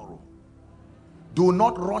trophy tomorrow. Do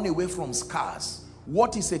not run away from scars.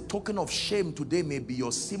 What is a token of shame today may be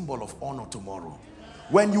your symbol of honor tomorrow.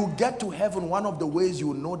 When you get to heaven, one of the ways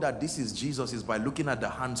you know that this is Jesus is by looking at the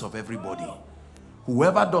hands of everybody.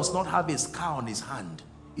 Whoever does not have a scar on his hand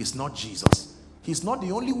is not Jesus. He's not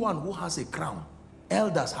the only one who has a crown.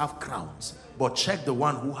 Elders have crowns, but check the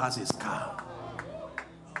one who has a scar.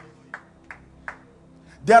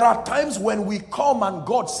 There are times when we come and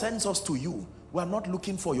God sends us to you. We are not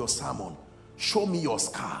looking for your sermon. Show me your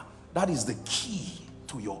scar. That is the key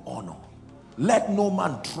to your honor. Let no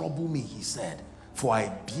man trouble me, he said, for I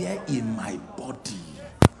bear in my body.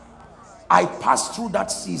 I passed through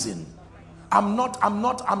that season. I'm not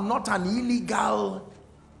an illegal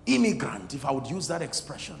immigrant, if I would use that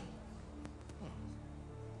expression.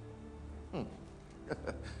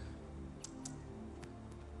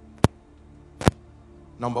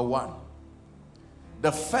 Number one,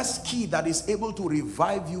 the first key that is able to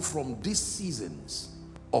revive you from these seasons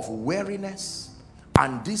of weariness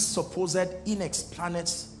and these supposed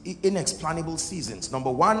inexplainable seasons.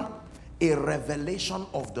 Number one, a revelation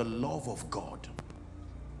of the love of God.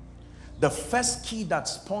 The first key that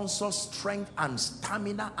sponsors strength and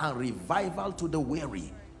stamina and revival to the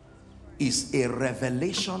weary is a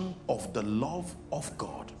revelation of the love of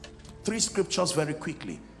God. 3 scriptures very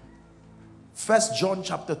quickly. 1 John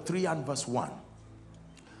chapter 3 and verse 1.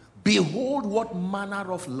 Behold what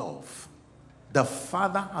manner of love the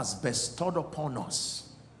Father has bestowed upon us,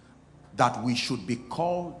 that we should be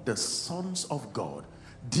called the sons of God.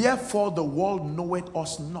 Therefore the world knoweth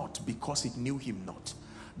us not, because it knew him not.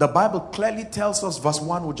 The Bible clearly tells us, verse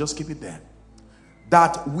 1, we'll just keep it there,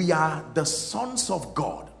 that we are the sons of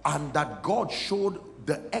God, and that God showed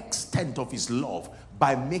the extent of his love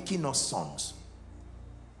by making us sons.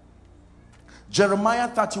 Jeremiah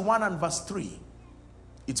 31 and verse 3.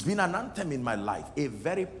 It's been an anthem in my life, a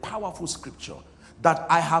very powerful scripture, that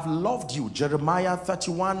I have loved you. Jeremiah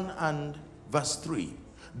 31 and verse 3.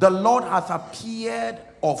 The Lord hath appeared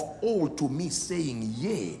of old to me, saying,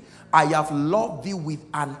 yea, I have loved thee with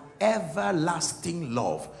an everlasting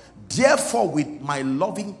love. Therefore with my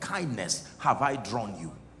loving kindness have I drawn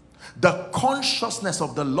you. The consciousness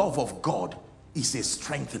of the love of God is a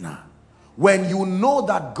strengthener. When you know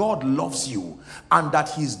that God loves you and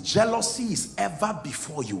that his jealousy is ever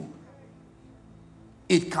before you,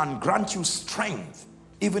 it can grant you strength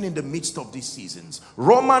even in the midst of these seasons.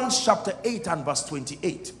 Romans chapter 8 and verse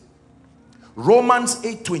 28. Romans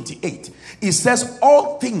 8:28. It says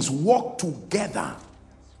all things work together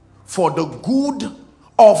for the good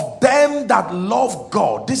of them that love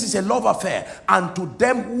God. This is a love affair. And to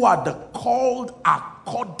them who are the called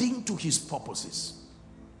according to his purposes.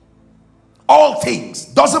 All things,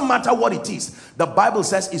 doesn't matter what it is, the Bible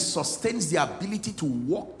says it sustains the ability to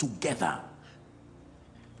work together.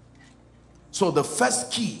 So the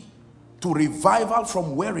first key to revival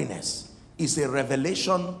from weariness is a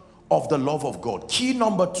revelation of the love of God. Key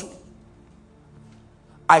number 2,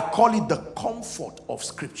 I call it the comfort of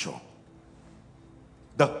Scripture.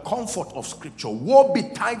 The comfort of Scripture. Woe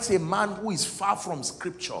betides a man who is far from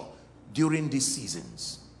Scripture during these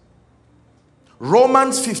seasons.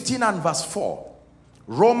 Romans 15 and verse 4.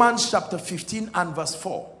 Romans chapter 15 and verse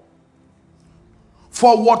 4.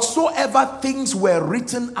 For whatsoever things were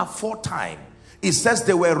written aforetime, it says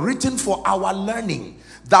they were written for our learning,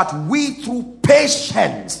 that we through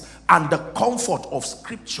patience and the comfort of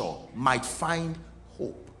Scripture might find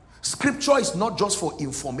hope. Scripture is not just for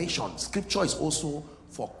information. Scripture is also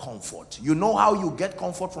for comfort. You know how you get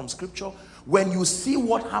comfort from Scripture? When you see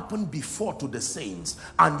what happened before to the saints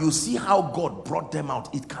and you see how God brought them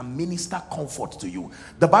out, it can minister comfort to you.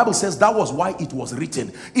 The Bible says that was why it was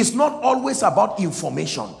written. It's not always about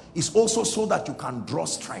information. It's also so that you can draw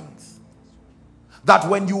strength. That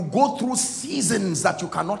when you go through seasons that you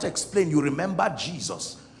cannot explain, you remember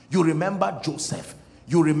Jesus. You remember Joseph.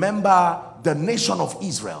 You remember the nation of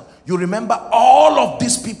Israel. You remember all of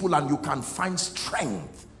these people, and you can find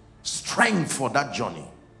strength. Strength for that journey.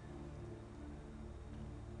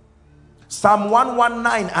 Psalm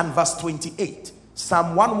 119 and verse 28.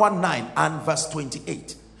 Psalm 119 and verse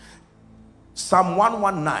 28. Psalm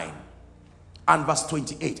 119 and verse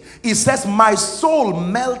 28. It says, my soul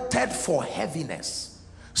melted for heaviness.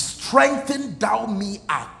 Strengthen thou me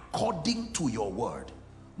according to your word.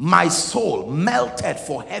 My soul melted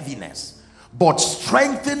for heaviness, but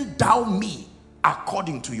strengthen thou me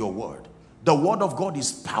according to your word. The word of God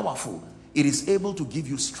is powerful. It is able to give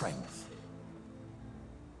you strength.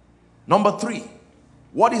 Number 3,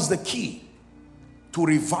 what is the key to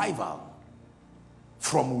revival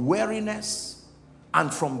from weariness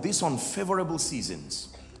and from these unfavorable seasons?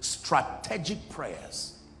 Strategic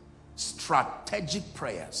prayers. Strategic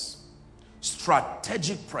prayers.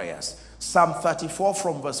 Strategic prayers. Psalm 34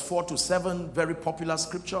 from verse 4 to 7, very popular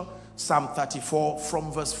scripture. Psalm 34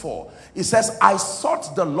 from verse 4. It says, I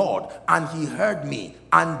sought the Lord, and he heard me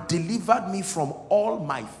and delivered me from all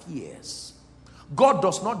my fears. God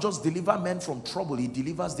does not just deliver men from trouble, he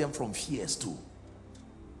delivers them from fears too.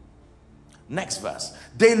 Next verse.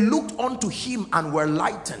 They looked unto him and were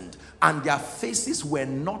lightened, and their faces were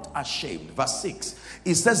not ashamed. Verse 6.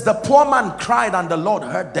 It says, the poor man cried, and the Lord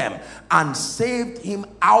heard them and saved him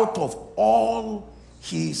out of all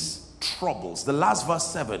his troubles. The last verse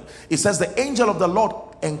 7. It says, the angel of the Lord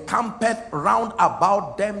encampeth round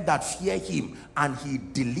about them that fear him, and he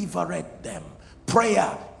delivereth them.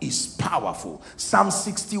 Prayer is powerful. Psalm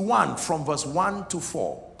 61 from verse 1 to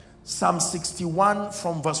 4. Psalm 61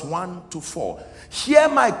 from verse 1 to 4. Hear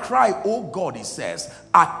my cry, O God, he says.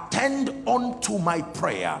 Attend unto my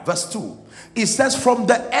prayer. Verse 2. It says, from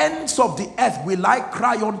the ends of the earth will I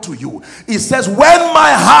cry unto you. It says, when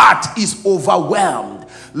my heart is overwhelmed,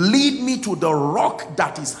 lead me to the rock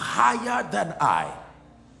that is higher than I.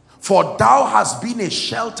 For thou hast been a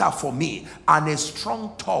shelter for me and a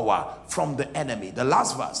strong tower from the enemy. The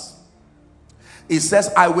last verse. It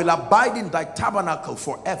says, I will abide in thy tabernacle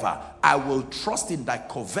forever. I will trust in thy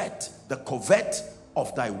covert, the covert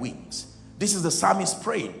of thy wings. This is the psalmist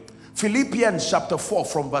praying. Philippians chapter 4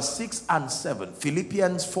 from verse 6 and 7.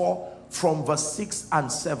 Philippians 4 from verse 6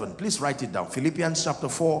 and 7. Please write it down. Philippians chapter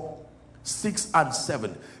 4, 6 and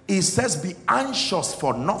 7. It says, be anxious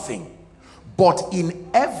for nothing, but in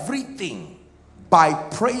everything, by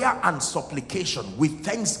prayer and supplication with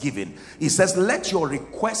thanksgiving, it says, let your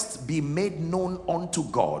requests be made known unto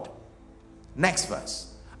God. Next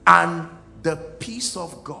verse. And the peace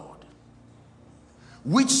of God,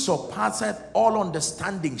 which surpasseth all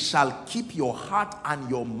understanding, shall keep your heart and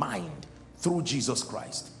your mind through Jesus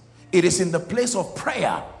Christ. It is in the place of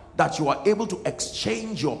prayer that you are able to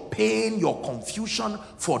exchange your pain, your confusion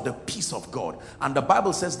for the peace of God. And the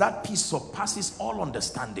Bible says that peace surpasses all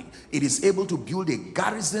understanding. It is able to build a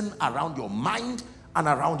garrison around your mind and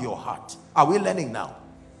around your heart. Are we learning now?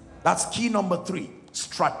 That's key number 3.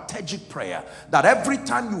 Strategic prayer. That every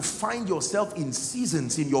time you find yourself in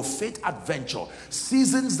seasons in your faith adventure,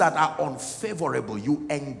 seasons that are unfavorable, you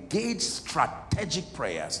engage strategic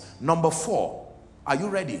prayers. Number 4. Are you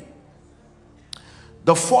ready?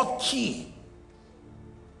 The 4th key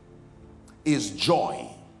is joy.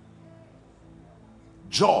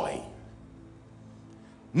 Joy.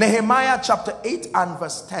 Nehemiah chapter 8 and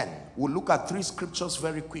verse 10. We'll look at 3 scriptures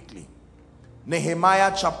very quickly.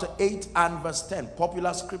 Nehemiah chapter 8 and verse 10,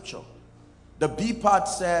 popular scripture. The B part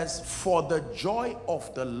says, for the joy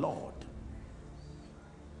of the Lord,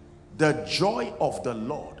 the joy of the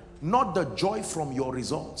Lord, not the joy from your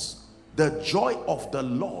results, the joy of the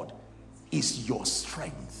Lord is your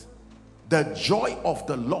strength. The joy of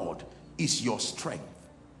the Lord is your strength.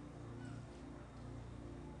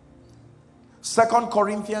 2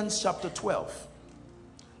 Corinthians chapter 12.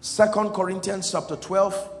 2 Corinthians chapter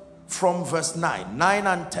 12 from verse 9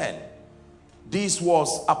 and 10. This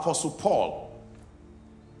was Apostle Paul.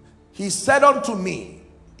 He said unto me,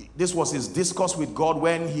 this was his discourse with God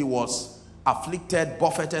when he was afflicted,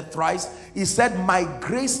 buffeted thrice. He said, my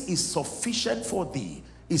grace is sufficient for thee.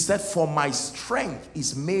 He said, for my strength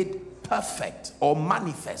is made perfect or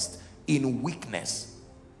manifest in weakness.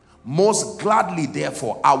 Most gladly,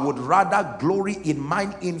 therefore, I would rather glory in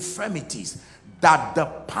mine infirmities, that the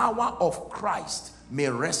power of Christ may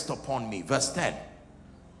rest upon me. Verse 10.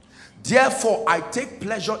 Therefore, I take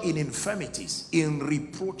pleasure in infirmities, in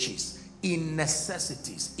reproaches, in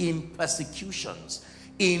necessities, in persecutions,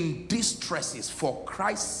 in distresses, for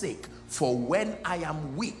Christ's sake. For when I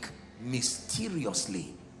am weak,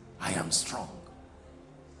 mysteriously I am strong.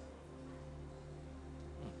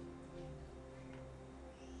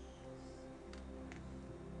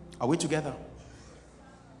 Are we together?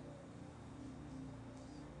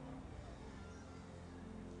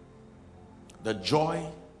 The joy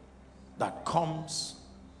that comes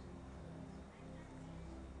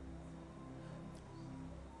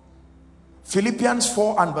Philippians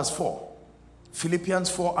 4 and verse 4.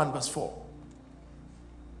 Philippians 4 and verse 4.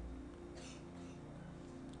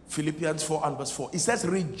 Philippians 4 and verse 4. It says,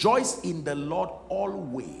 rejoice in the Lord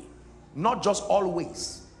always. Not just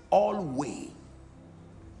always, always.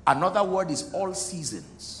 Another word is all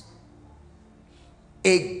seasons.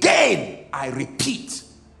 Again, I repeat,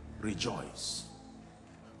 rejoice.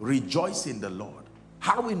 Rejoice in the Lord.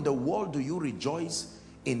 How in the world do you rejoice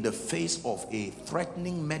in the face of a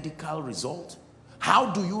threatening medical result? How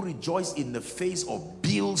do you rejoice in the face of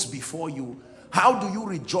bills before you? How do you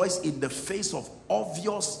rejoice in the face of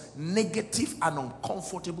obvious negative and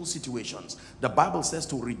uncomfortable situations? The Bible says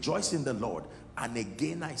to rejoice in the Lord, and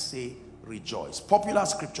again I say rejoice. Popular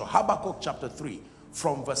scripture, Habakkuk chapter 3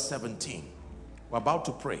 from verse 17. We're about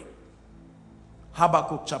to pray.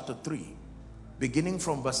 Habakkuk chapter 3 beginning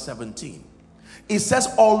from verse 17. It says,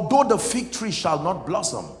 although the fig tree shall not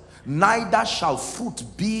blossom, neither shall fruit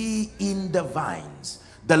be in the vines,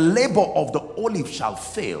 the labor of the olive shall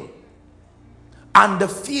fail, and the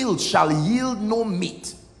field shall yield no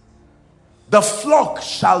meat. The flock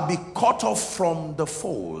shall be cut off from the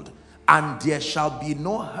fold, and there shall be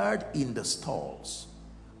no herd in the stalls.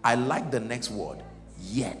 I like the next word,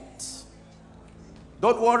 yet.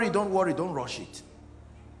 Don't worry, don't rush it.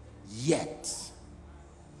 Yet.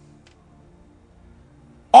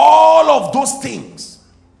 All of those things,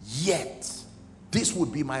 yet. This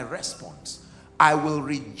would be my response. I will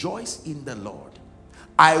rejoice in the Lord.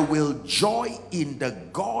 I will joy in the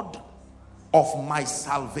God of my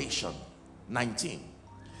salvation. 19.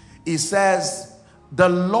 It says, the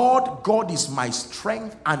Lord God is my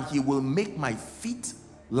strength, and he will make my feet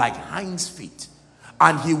like hinds' feet,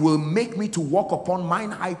 and he will make me to walk upon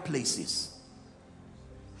mine high places.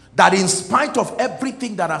 That in spite of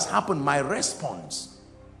everything that has happened, my response,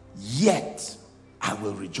 yet I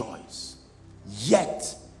will rejoice.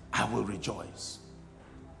 Yet I will rejoice.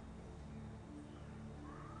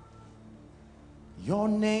 Your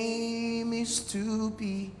name is to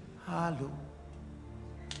be hallowed.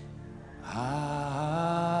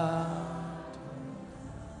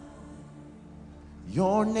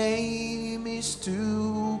 Your name is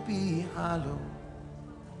to be hallowed.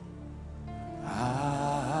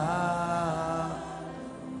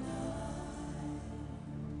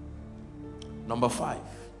 Number 5,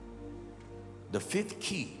 the 5th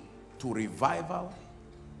key to revival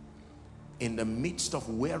in the midst of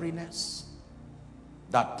weariness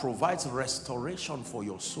that provides restoration for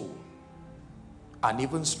your soul and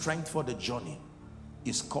even strength for the journey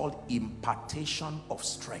is called impartation of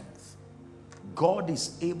strength. God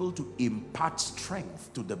is able to impart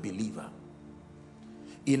strength to the believer.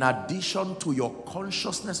 In addition to your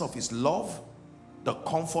consciousness of his love, the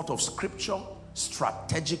comfort of scripture,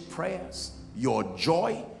 strategic prayers, your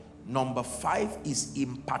joy, number 5 is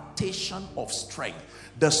impartation of strength.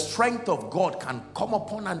 The strength of God can come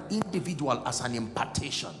upon an individual as an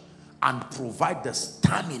impartation and provide the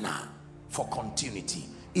stamina for continuity.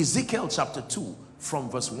 Ezekiel chapter 2 from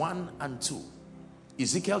verse 1 and 2.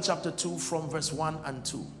 Ezekiel chapter 2 from verse 1 and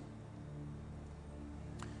 2.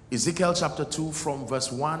 Ezekiel chapter 2 from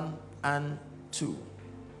verse 1 and 2.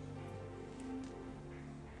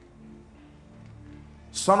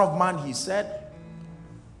 Son of man, he said,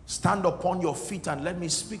 stand upon your feet and let me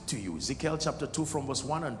speak to you. Ezekiel chapter 2 from verse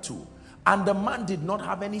 1 and 2. And the man did not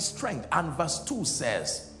have any strength. And verse 2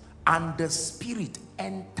 says, and the Spirit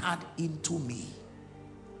entered into me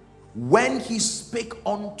when he spake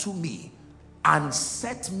unto me and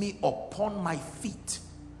set me upon my feet,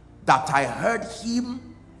 that I heard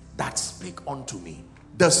him that spake unto me.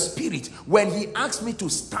 The Spirit, when he asked me to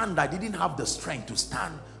stand, I didn't have the strength to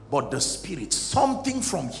stand. But the Spirit, something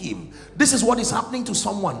from him. This is what is happening to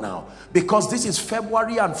someone now, because this is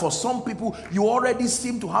February, and for some people you already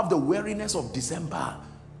seem to have the weariness of December.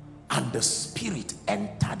 And the Spirit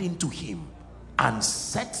entered into him and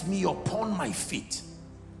set me upon my feet.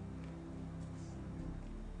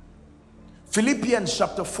 Philippians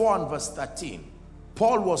chapter 4 and verse 13.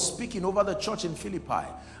 Paul was speaking over the church in Philippi,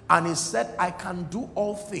 and he said, I can do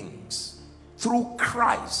all things through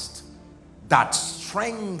Christ that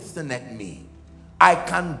strengtheneth me. I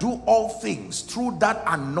can do all things through that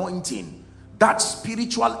anointing, that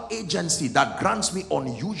spiritual agency that grants me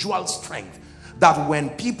unusual strength, that when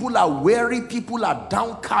people are weary, people are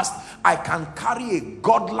downcast, I can carry a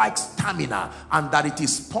godlike stamina, and that it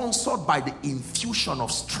is sponsored by the infusion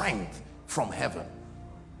of strength from heaven.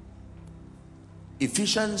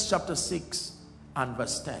 Ephesians chapter 6 and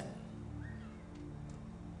verse 10.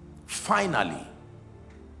 Finally,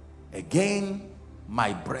 again,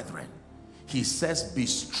 my brethren, he says, be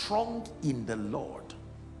strong in the Lord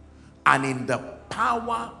and in the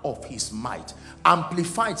power of his might.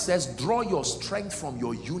 Amplified says, draw your strength from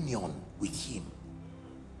your union with him.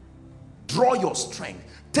 Draw your strength.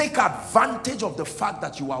 Take advantage of the fact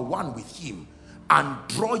that you are one with him and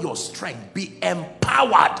draw your strength. Be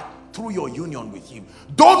empowered through your union with him.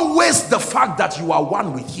 Don't waste the fact that you are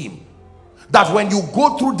one with him. That when you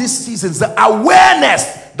go through these seasons, the awareness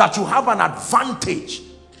that you have an advantage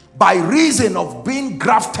by reason of being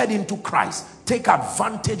grafted into Christ, take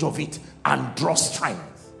advantage of it and draw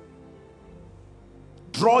strength.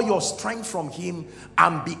 Draw your strength from him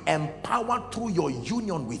and be empowered through your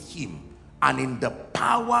union with him and in the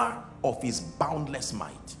power of his boundless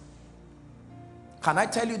might. Can I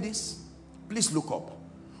tell you this? Please look up.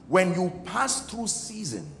 When you pass through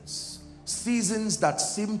seasons that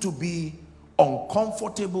seem to be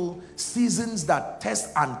uncomfortable, seasons that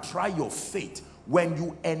test and try your faith, when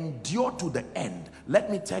you endure to the end,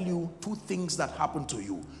 let me tell you two things that happen to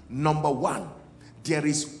you. Number one, there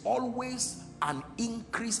is always an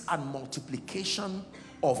increase and multiplication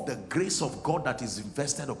of the grace of God that is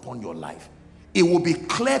invested upon your life. It will be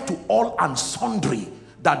clear to all and sundry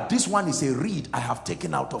that this one is a reed I have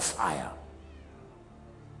taken out of fire.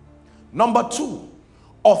 Number two,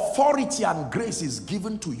 authority and grace is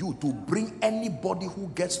given to you to bring anybody who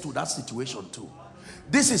gets to that situation too.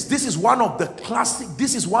 This is one of the classic,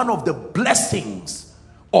 this is one of the blessings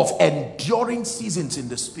of enduring seasons in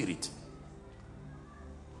the spirit.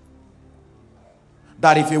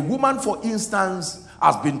 That if a woman, for instance,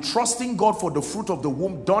 has been trusting God for the fruit of the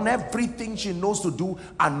womb, done everything she knows to do,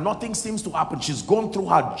 and nothing seems to happen, she's gone through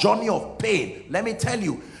her journey of pain. Let me tell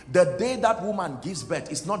you, the day that woman gives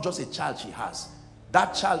birth, it's not just a child she has.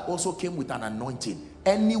 That child also came with an anointing.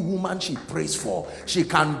 Any woman she prays for, she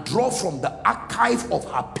can draw from the archive of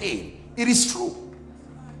her pain. It is true.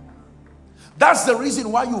 That's the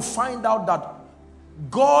reason why you find out that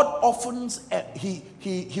God often,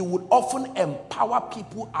 he would often empower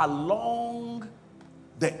people along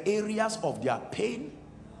the areas of their pain,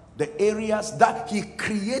 the areas that he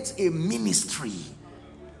creates a ministry.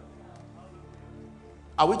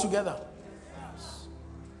 Are we together? Yes.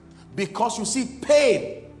 Because you see,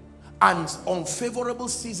 pain and unfavorable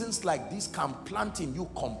seasons like this can plant in you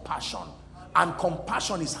compassion. And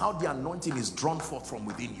compassion is how the anointing is drawn forth from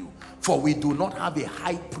within you. For we do not have a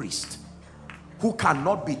high priest who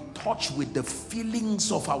cannot be touched with the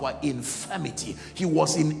feelings of our infirmity. He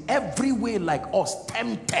was in every way like us,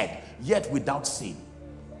 tempted, yet without sin.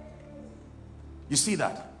 You see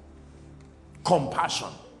that? Compassion.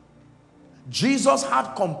 Jesus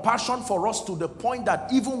had compassion for us to the point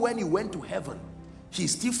that even when he went to heaven, he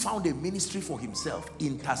still found a ministry for himself,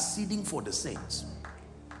 interceding for the saints.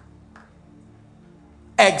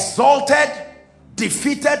 Exalted,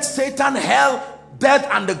 defeated Satan, hell, death,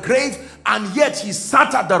 and the grave, and yet he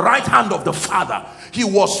sat at the right hand of the Father. He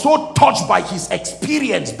was so touched by his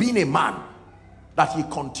experience being a man that he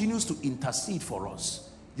continues to intercede for us.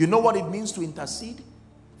 You know what it means to intercede?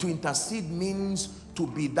 To intercede means to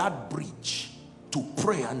be that bridge, to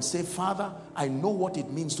pray and say, Father, I know what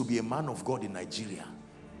it means to be a man of God in Nigeria.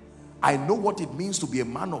 I know what it means to be a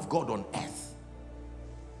man of God on earth.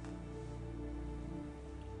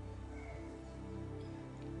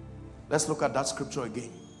 Let's look at that scripture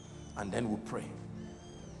again, and then we'll pray.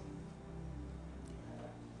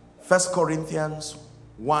 2 Corinthians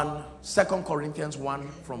 1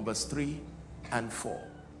 from verse 3 and 4.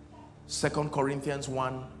 2 Corinthians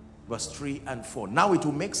 1 verse 3 and 4. Now it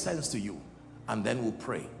will make sense to you, and then we'll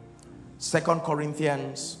pray. 2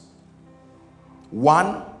 Corinthians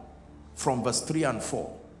 1 from verse 3 and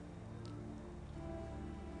 4.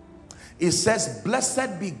 It says,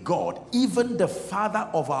 blessed be God, even the Father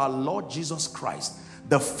of our Lord Jesus Christ,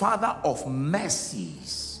 the Father of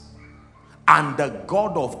mercies and the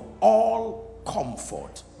God of all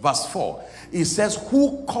comfort. Verse 4, it says,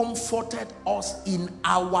 who comforted us in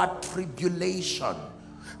our tribulation,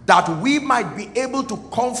 that we might be able to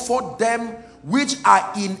comfort them which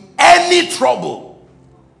are in any trouble.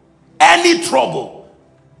 Any trouble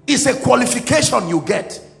is a qualification you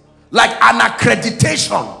get, like an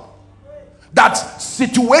accreditation, that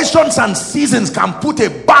situations and seasons can put a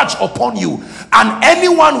badge upon you, and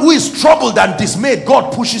anyone who is troubled and dismayed,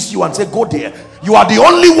 God pushes you and says, go there. You are the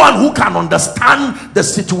only one who can understand the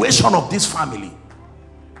situation of this family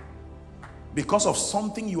because of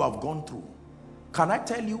something you have gone through. Can I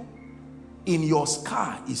tell you, in your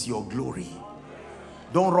scar is your glory.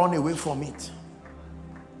 Don't run away from it.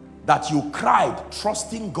 That you cried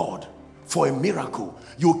trusting God for a miracle.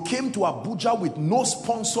 You came to Abuja with no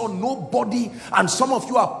sponsor, nobody, and some of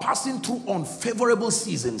you are passing through unfavorable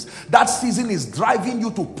seasons. That season is driving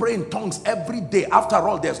you to pray in tongues every day. After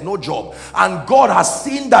all, there's no job, and God has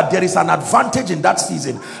seen that there is an advantage in that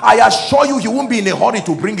season. I assure you, he won't be in a hurry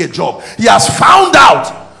to bring a job. He has found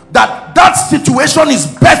out that that situation is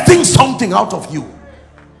birthing something out of you.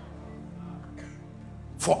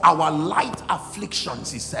 For our light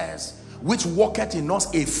afflictions, he says, which worketh in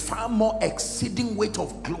us a far more exceeding weight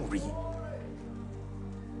of glory.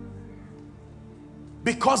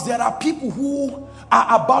 Because there are people who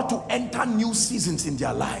are about to enter new seasons in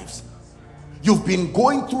their lives. You've been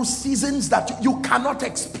going through seasons that you cannot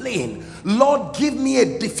explain. Lord, give me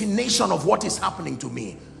a definition of what is happening to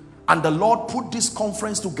me. And the Lord put this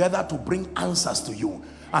conference together to bring answers to you.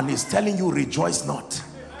 And he's telling you, rejoice not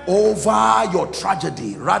over your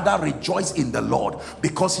tragedy, rather rejoice in the Lord,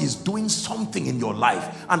 because he's doing something in your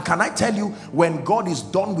life. And can I tell you, when God is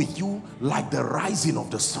done with you, like the rising of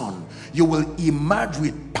the sun, you will emerge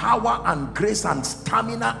with power and grace and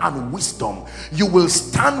stamina and wisdom. You will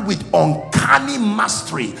stand with uncanny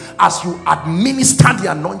mastery as you administer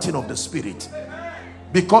the anointing of the Spirit,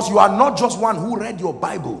 because you are not just one who read your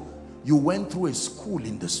Bible, you went through a school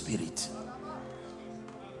in the Spirit.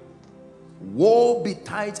 Woe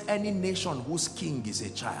betide any nation whose king is a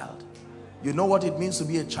child. You know what it means to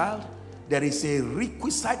be a child? There is a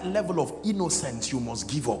requisite level of innocence you must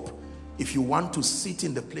give up if you want to sit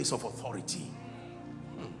in the place of authority.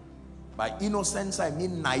 By innocence, I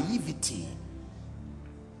mean naivety.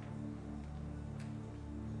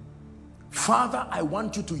 Father, I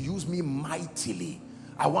want you to use me mightily.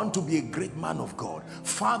 I want to be a great man of God.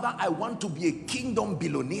 Father, I want to be a kingdom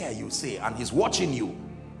billionaire, you say, and he's watching you,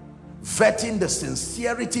 vetting the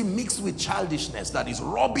sincerity mixed with childishness that is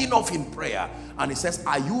rubbing off in prayer. And he says,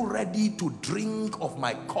 are you ready to drink of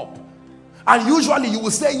my cup? And usually you will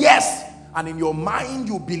say yes, and in your mind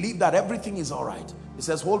you believe that everything is all right. He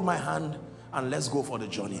says, hold my hand and let's go for the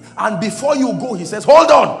journey. And before you go, he says, hold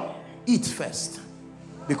on, eat first,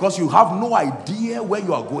 because you have no idea where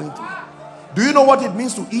you are going to. Do you know what it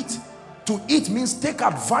means to eat? To eat means take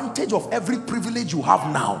advantage of every privilege you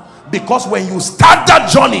have now, because when you start that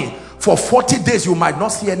journey, for 40 days you might not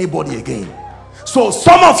see anybody again. So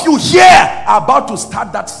some of you here are about to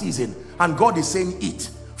start that season, and God is saying eat.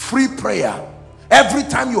 Free prayer. Every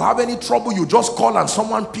time you have any trouble, you just call and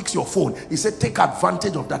someone picks your phone. He said take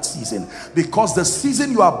advantage of that season, because the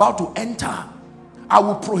season you are about to enter, I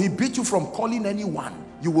will prohibit you from calling anyone.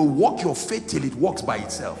 You will walk your faith till it walks by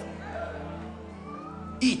itself.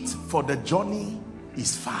 Eat, for the journey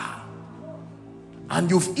is far. And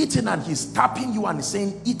you've eaten and he's tapping you and he's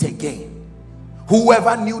saying eat again.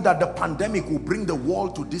 Whoever knew that the pandemic will bring the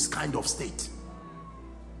world to this kind of state,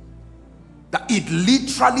 that it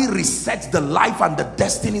literally resets the life and the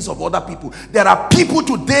destinies of other people. There are people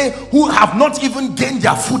today who have not even gained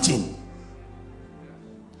their footing.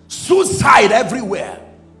 Suicide everywhere.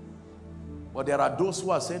 But there are those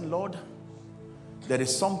who are saying, Lord, there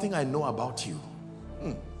is something I know about you,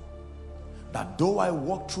 that though I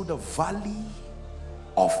walk through the valley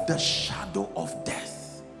of the shadow of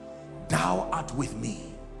death, thou art with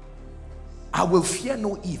me. I will fear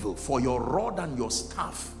no evil, for your rod and your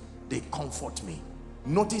staff, they comfort me.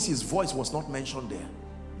 Notice his voice was not mentioned there.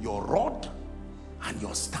 Your rod and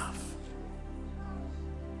your staff.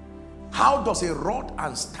 How does a rod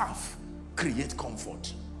and staff create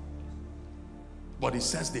comfort. But it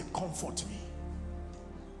says they comfort me.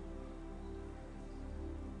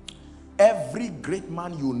 Every great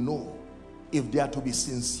man you know, if they are to be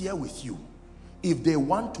sincere with you, if they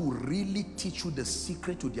want to really teach you the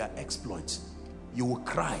secret to their exploits, you will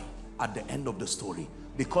cry at the end of the story,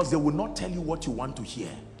 because they will not tell you what you want to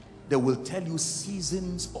hear. They will tell you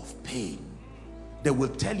seasons of pain. They will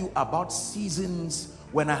tell you about seasons.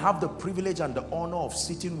 When I have the privilege and the honor of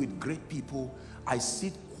sitting with great people, I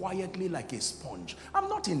sit quietly like a sponge. I'm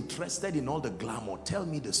not interested in all the glamour. Tell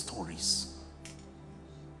me the stories.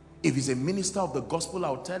 If he's a minister of the gospel,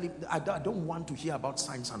 I'll tell him, I don't want to hear about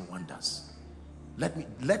signs and wonders.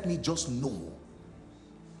 Let me just know.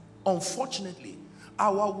 Unfortunately,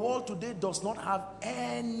 our world today does not have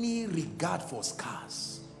any regard for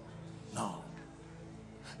scars. No.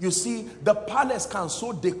 You see, the palace can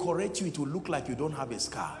so decorate you, it will look like you don't have a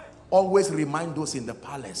scar. Always remind those in the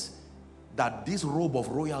palace that this robe of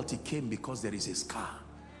royalty came because there is a scar.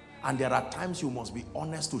 And there are times you must be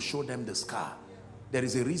honest to show them the scar. There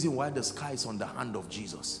is a reason why the scar is on the hand of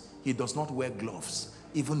Jesus. He does not wear gloves,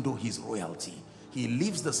 even though he's royalty. He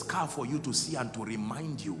leaves the scar for you to see and to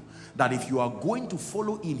remind you that if you are going to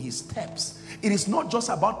follow in his steps, it is not just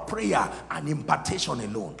about prayer and impartation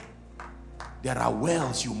alone. There are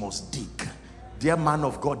wells you must dig. Dear man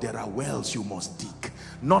of God, there are wells you must dig.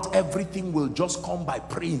 Not everything will just come by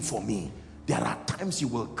praying for me. There are times you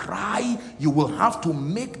will cry. You will have to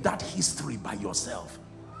make that history by yourself.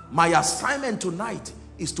 My assignment tonight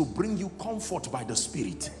is to bring you comfort by the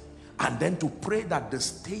Spirit, and then to pray that the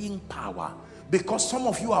staying power, because some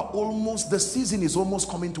of you are almost, the season is almost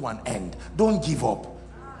coming to an end. Don't give up.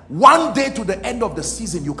 One day to the end of the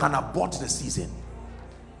season, you can abort the season.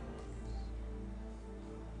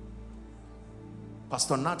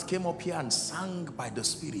 Pastor Nat came up here and sang by the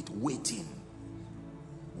Spirit, waiting.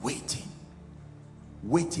 Waiting.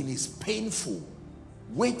 Waiting is painful.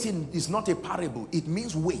 Waiting is not a parable. It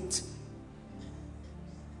means wait.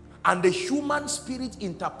 And the human spirit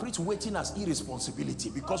interprets waiting as irresponsibility,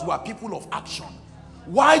 because we are people of action.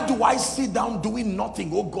 Why do I sit down doing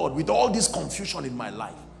nothing, oh God, with all this confusion in my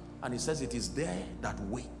life? And he says it is there that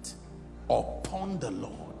wait upon the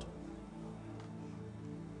Lord.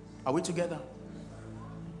 Are we together?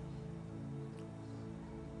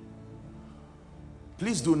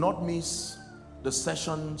 Please do not miss the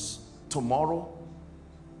sessions tomorrow,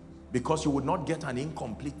 because you would not get an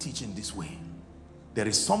incomplete teaching this way. There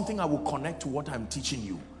is something I will connect to what I'm teaching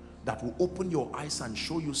you that will open your eyes and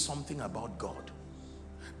show you something about God.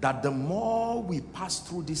 That the more we pass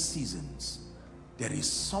through these seasons, there is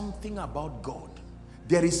something about God.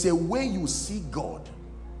 There is a way you see God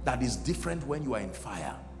that is different when you are in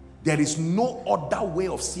fire. There is no other way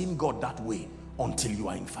of seeing God that way until you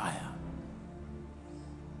are in fire.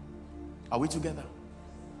 Are we together?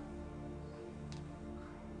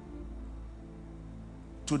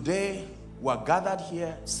 Today, we are gathered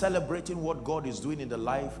here celebrating what God is doing in the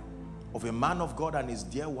life of a man of God and his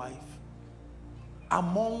dear wife,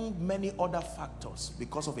 among many other factors,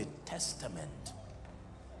 because of a testament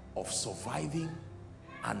of surviving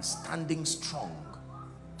and standing strong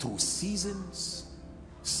through seasons,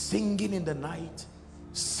 singing in the night,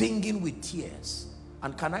 singing with tears.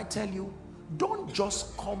 And can I tell you, don't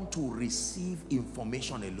just come to receive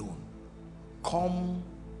information alone. Come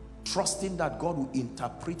trusting that God will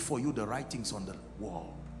interpret for you the writings on the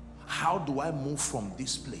wall. How do I move from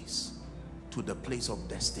this place to the place of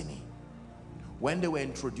destiny? When they were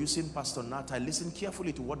introducing Pastor Nat, I listened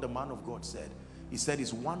carefully to what the man of God said. He said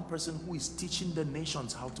it's one person who is teaching the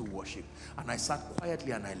nations how to worship. And I sat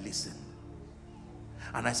quietly and I listened.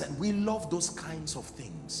 And I said, we love those kinds of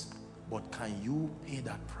things, but can you pay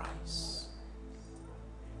that price?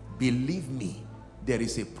 Believe me, there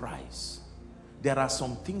is a price. There are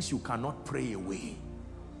some things you cannot pray away.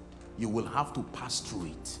 You will have to pass through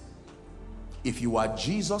it. If you are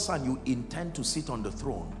Jesus and you intend to sit on the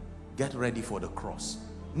throne, get ready for the cross.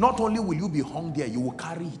 Not only will you be hung there, you will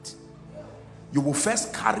carry it. You will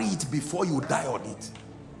first carry it before you die on it.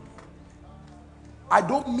 I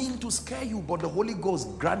don't mean to scare you, but the Holy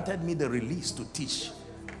Ghost granted me the release to teach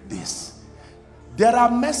this. There are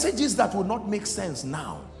messages that will not make sense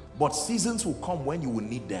now, but seasons will come when you will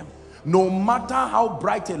need them. No matter how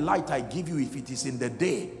bright a light I give you, if it is in the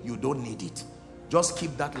day, you don't need it. Just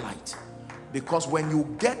keep that light. Because when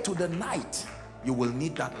you get to the night, you will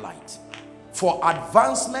need that light. For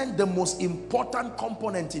advancement, the most important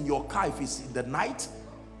component in your car, if it's in the night,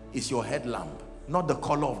 is your headlamp. Not the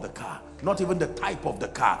color of the car, not even the type of the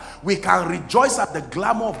car. We can rejoice at the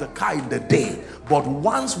glamour of the car in the day, but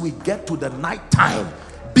once we get to the night time,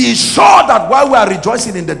 Be sure that while we are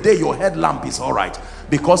rejoicing in the day, your headlamp is all right,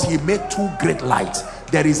 because he made two great lights.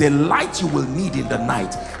 There is a light you will need in the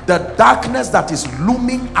night. The darkness that is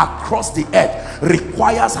looming across the earth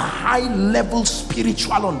requires high level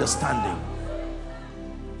spiritual understanding.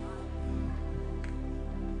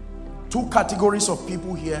 Two categories of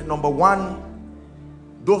people here. Number one,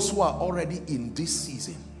 those who are already in this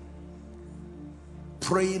season,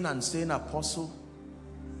 praying and saying, Apostle,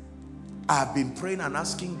 I have been praying and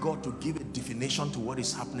asking God to give a definition to what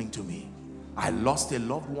is happening to me. I lost a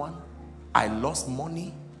loved one. I lost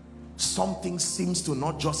money. Something seems to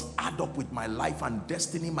not just add up with my life and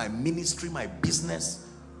destiny, my ministry, my business.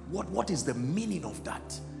 What is the meaning of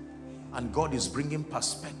that? And God is bringing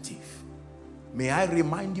perspective. May I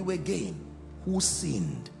remind you again, who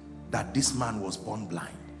sinned that this man was born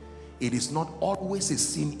blind? It is not always a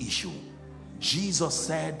sin issue. Jesus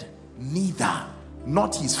said, neither,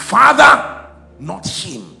 not his father, not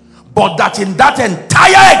him, but that in that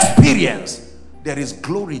entire experience, there is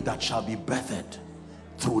glory that shall be birthed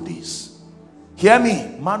through this. Hear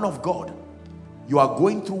me, man of God. You are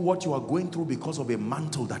going through what you are going through because of a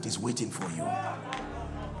mantle that is waiting for you.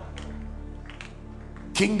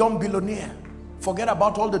 Kingdom billionaire. Forget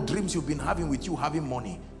about all the dreams you've been having with you having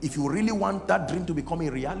money. If you really want that dream to become a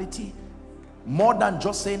reality, more than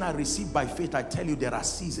just saying I receive by faith, I tell you there are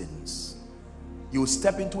seasons. You will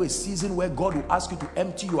step into a season where God will ask you to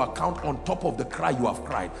empty your account on top of the cry you have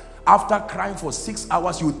cried. After crying for 6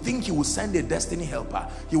 hours, you think he will send a destiny helper.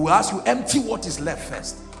 He will ask you, empty what is left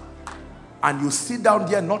first. And you sit down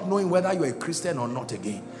there not knowing whether you're a Christian or not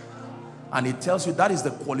again. And he tells you that is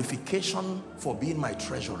the qualification for being my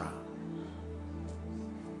treasurer.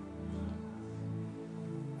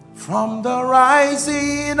 From the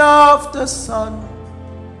rising of the sun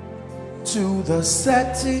to the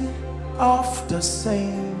setting of the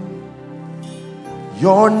same,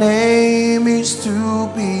 your name is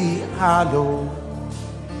to be hallowed.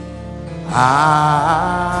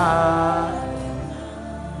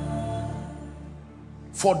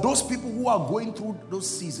 For those people who are going through those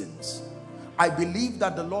seasons, I believe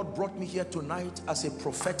that the Lord brought me here tonight as a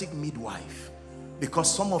prophetic midwife,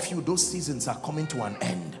 because some of you, those seasons are coming to an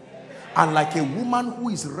end. And like a woman who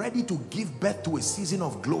is ready to give birth to a season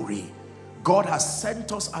of glory, God has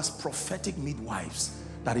sent us as prophetic midwives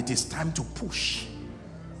that it is time to push.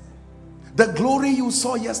 The glory you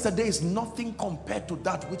saw yesterday is nothing compared to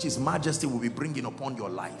that which His Majesty will be bringing upon your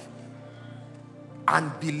life.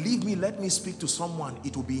 And believe me, let me speak to someone,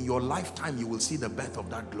 it will be in your lifetime you will see the birth of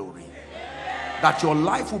that glory. That your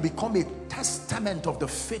life will become a testament of the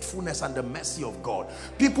faithfulness and the mercy of God.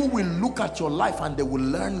 People will look at your life and they will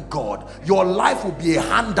learn God. Your life will be a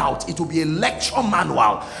handout. It will be a lecture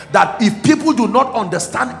manual that if people do not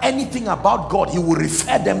understand anything about God, He will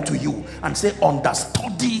refer them to you and say,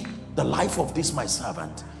 understudy the life of this my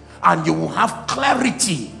servant. And you will have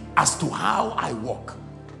clarity as to how I walk.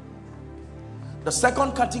 The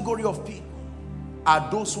second category of people are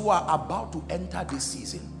those who are about to enter this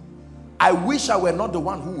season. I wish I were not the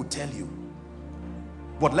one who would tell you.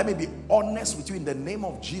 But let me be honest with you in the name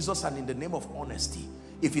of Jesus and in the name of honesty.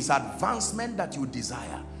 If it's advancement that you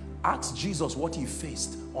desire, ask Jesus what He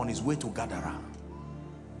faced on His way to Gadara.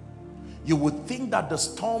 You would think that the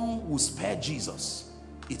storm would spare Jesus.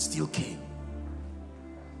 It still came.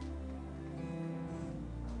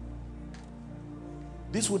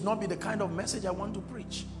 This would not be the kind of message I want to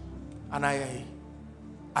preach. And I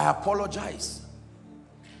apologize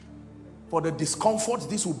for the discomfort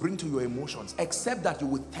this will bring to your emotions, except that you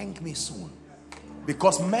will thank me soon.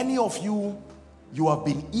 Because many of you, you have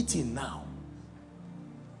been eating now.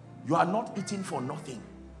 You are not eating for nothing.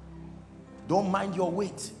 Don't mind your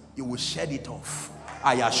weight. You will shed it off.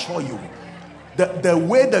 I assure you. The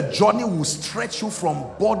way the journey will stretch you from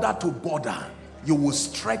border to border, you will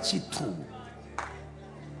stretch it through.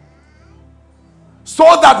 So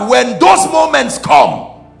that when those moments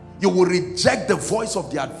come, you will reject the voice of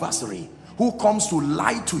the adversary who comes to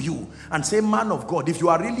lie to you and say, man of God, if you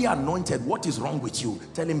are really anointed, what is wrong with you?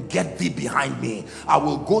 Tell him, get thee behind me. I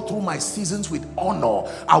will go through my seasons with honor.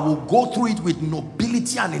 I will go through it with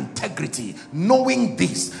nobility and integrity, knowing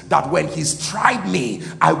this, that when He's tried me,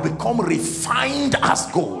 I become refined as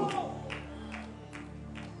gold.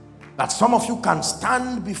 That some of you can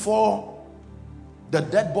stand before the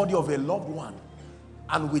dead body of a loved one,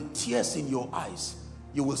 and with tears in your eyes,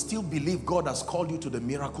 you will still believe God has called you to the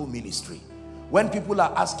miracle ministry. When people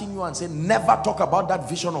are asking you and saying, never talk about that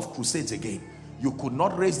vision of crusades again. You could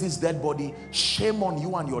not raise this dead body. Shame on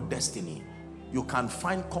you and your destiny. You can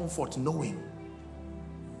find comfort knowing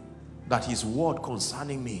that His word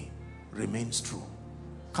concerning me remains true.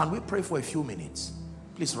 Can we pray for a few minutes?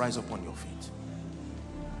 Please. Please rise up on your feet.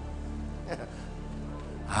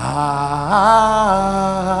 Adonai,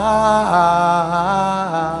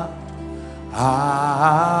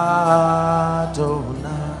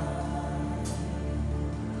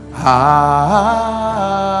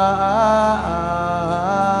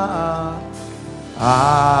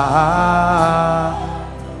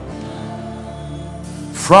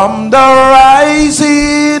 from the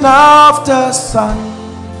rising of the sun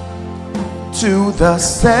to the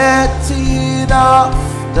setting of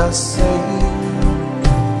the same,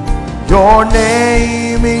 your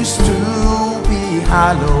name is to be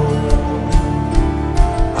hallowed.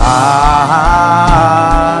 Adonai.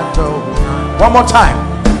 One more time.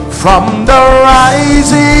 From the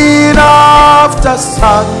rising of the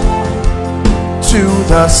sun to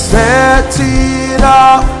the setting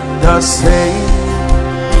of the same,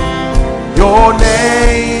 your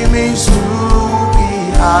name is to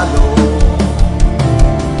be hallowed.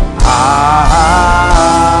 Adonai.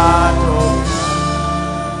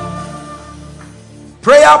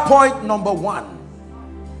 Prayer point number 1.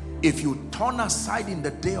 If you turn aside in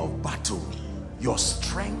the day of battle, your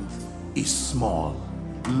strength is small.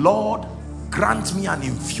 Lord, grant me an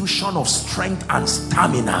infusion of strength and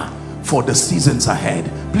stamina for the seasons ahead.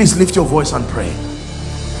 Please lift your voice and pray.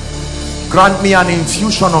 Grant me an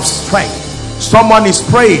infusion of strength. Someone is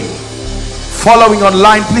praying. Following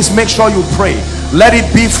online, please make sure you pray. Let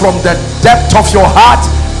it be from the depth of your heart,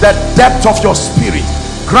 the depth of your spirit.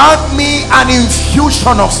 Grant me an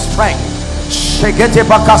infusion of strength. Shegete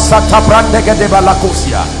bakasata brandegede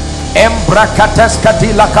balakosia. Embrakateska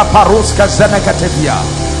dilaka paruska zenekatevia.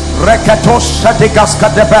 Rekatosha digaska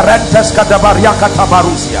de berenteska de bariaka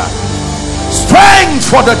tabarusia. Strength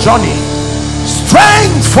for the journey.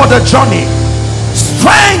 Strength for the journey.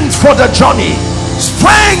 Strength for the journey.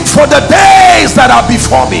 Strength for the days that are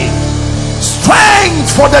before me.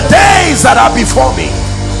 Strength for the days that are before me.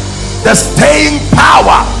 The staying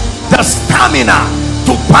power, the stamina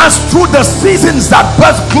to pass through the seasons that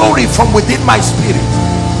birth glory from within my spirit.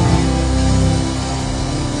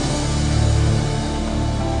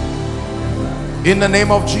 In the name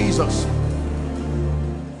of Jesus.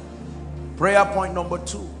 Prayer point number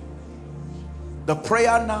 2. The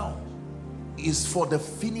prayer now is for the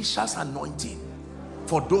finisher's anointing,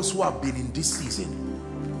 for those who have been in this season.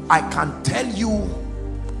 I can tell you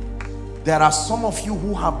there are some of you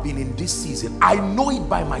who have been in this season. I know it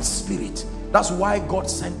by my spirit. That's why God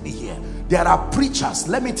sent me here. There are preachers,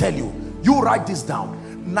 let me tell you, you write this down.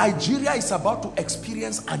 Nigeria is about to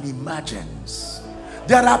experience an emergence.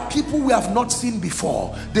 There are people we have not seen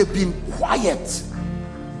before. They've been quiet,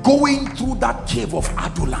 going through that cave of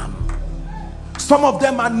Adullam. Some of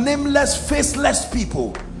them are nameless, faceless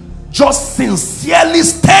people, just sincerely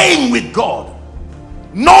staying with God.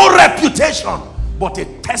 No reputation, but a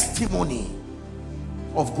testimony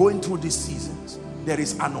of going through these seasons. There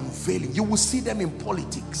is an unveiling. You will see them in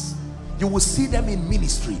politics. You will see them in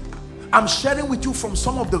ministry. I'm sharing with you from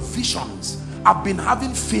some of the visions. I've been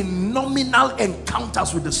having phenomenal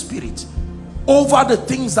encounters with the Spirit over the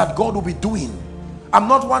things that God will be doing. I'm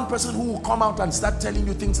not one person who will come out and start telling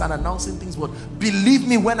you things and announcing things, but believe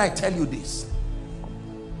me when I tell you this.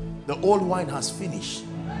 The old wine has finished.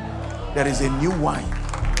 There is a new wine.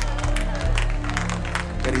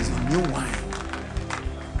 There is a new wine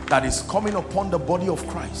that is coming upon the body of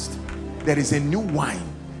Christ. There is a new wine.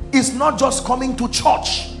 It's not just coming to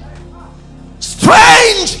church.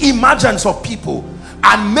 Strange emergence of people,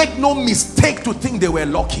 and make no mistake to think they were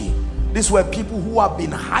lucky. These were people who have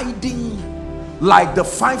been hiding like the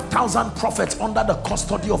 5,000 prophets under the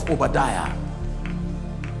custody of Obadiah.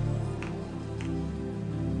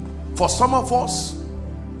 For some of us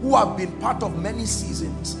who have been part of many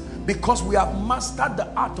seasons, because we have mastered the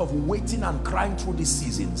art of waiting and crying through these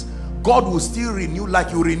seasons, God will still renew,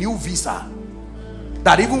 like you renew visa.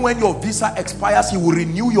 That even when your visa expires, he will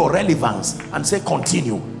renew your relevance and say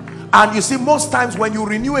continue. And you see, most times when you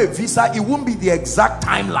renew a visa, it won't be the exact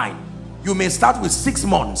timeline. You may start with 6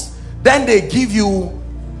 months, then they give you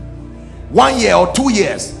 1 year or 2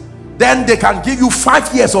 years, then they can give you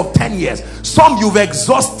 5 years or 10 years. Some, you've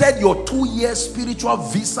exhausted your 2-year spiritual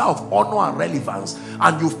visa of honor and relevance,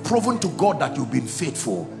 and you've proven to God that you've been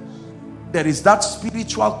faithful. There is that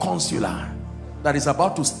spiritual consular that is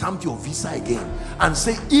about to stamp your visa again and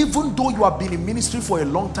say, even though you have been in ministry for a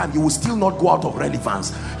long time, you will still not go out of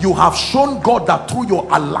relevance. You have shown God that through your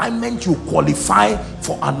alignment you qualify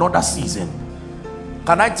for another season.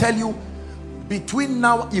 Can I tell you, between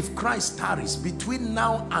now, if Christ tarries, between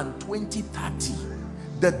now and 2030,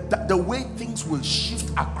 the way things will shift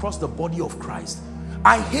across the body of Christ.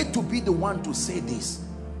 I hate to be the one to say this,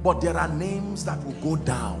 But there are names that will go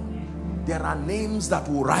down. There are names that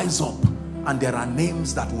will rise up. And there are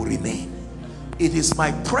names that will remain. It is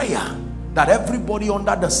my prayer that everybody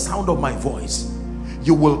under the sound of my voice,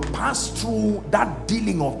 you will pass through that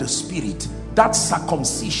dealing of the spirit, that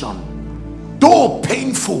circumcision, though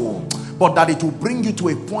painful, but that it will bring you to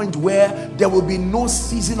a point where there will be no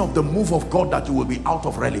season of the move of God that you will be out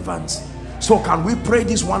of relevance. So can we pray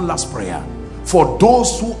this one last prayer for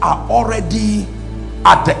those who are already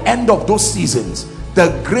at the end of those seasons, the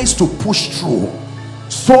grace to push through,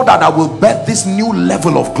 so that I will bet this new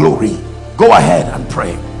level of glory. Go ahead and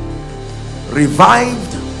pray.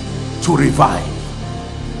 Revived to revive.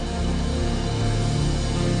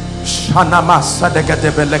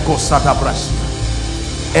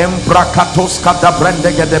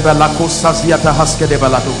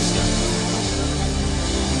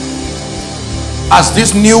 As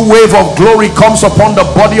this new wave of glory comes upon the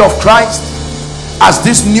body of Christ, as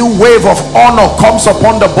this new wave of honor comes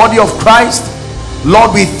upon the body of Christ,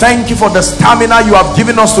 Lord, we thank you for the stamina you have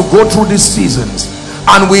given us to go through these seasons,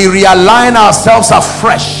 and we realign ourselves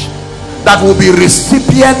afresh that will be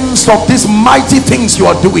recipients of these mighty things you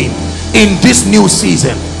are doing in this new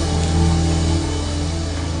season.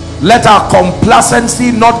 Let our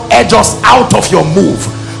complacency not edge us out of your move.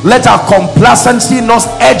 Let our complacency not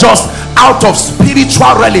edge us out of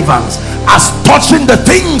spiritual relevance as touching the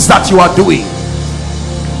things that you are doing.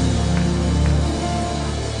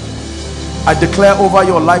 I declare over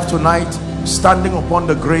your life tonight, standing upon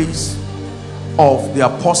the grace of the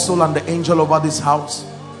apostle and the angel over this house,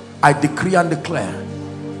 I decree and declare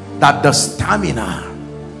that the stamina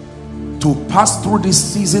to pass through these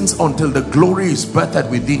seasons until the glory is birthed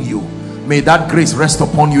within you, may that grace rest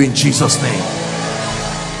upon you in Jesus' name.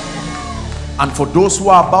 And for those who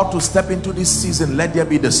are about to step into this season, let there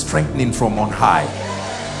be the strengthening from on high,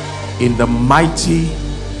 in the mighty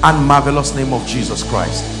and marvelous name of Jesus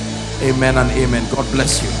Christ. Amen and amen. God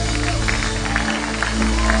bless you.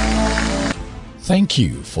 Thank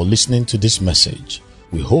you for listening to this message.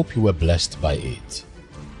 We hope you were blessed by it.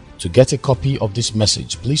 To get a copy of this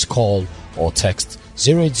message, please call or text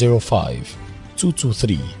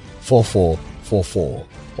 0805-223-4444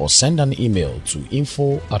 or send an email to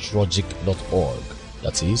info@rogic.org.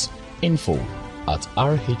 That is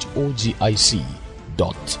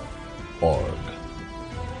info@rhogic.org.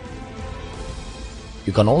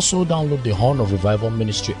 You can also download the Horn of Revival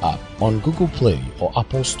Ministry app on Google Play or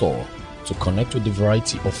Apple Store to connect with the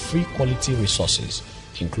variety of free quality resources,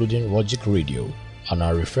 including Rogic Radio and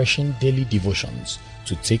our refreshing daily devotions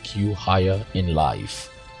to take you higher in life.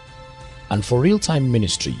 And for real-time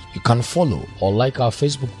ministry, you can follow or like our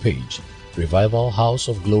Facebook page, Revival House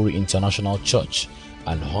of Glory International Church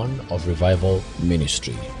and Horn of Revival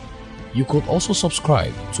Ministry. You could also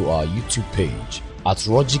subscribe to our YouTube page at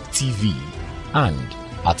Rogic TV and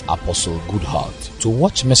at Apostle Goodheart to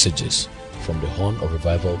watch messages from the Horn of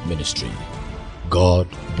Revival Ministry. God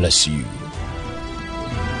bless you.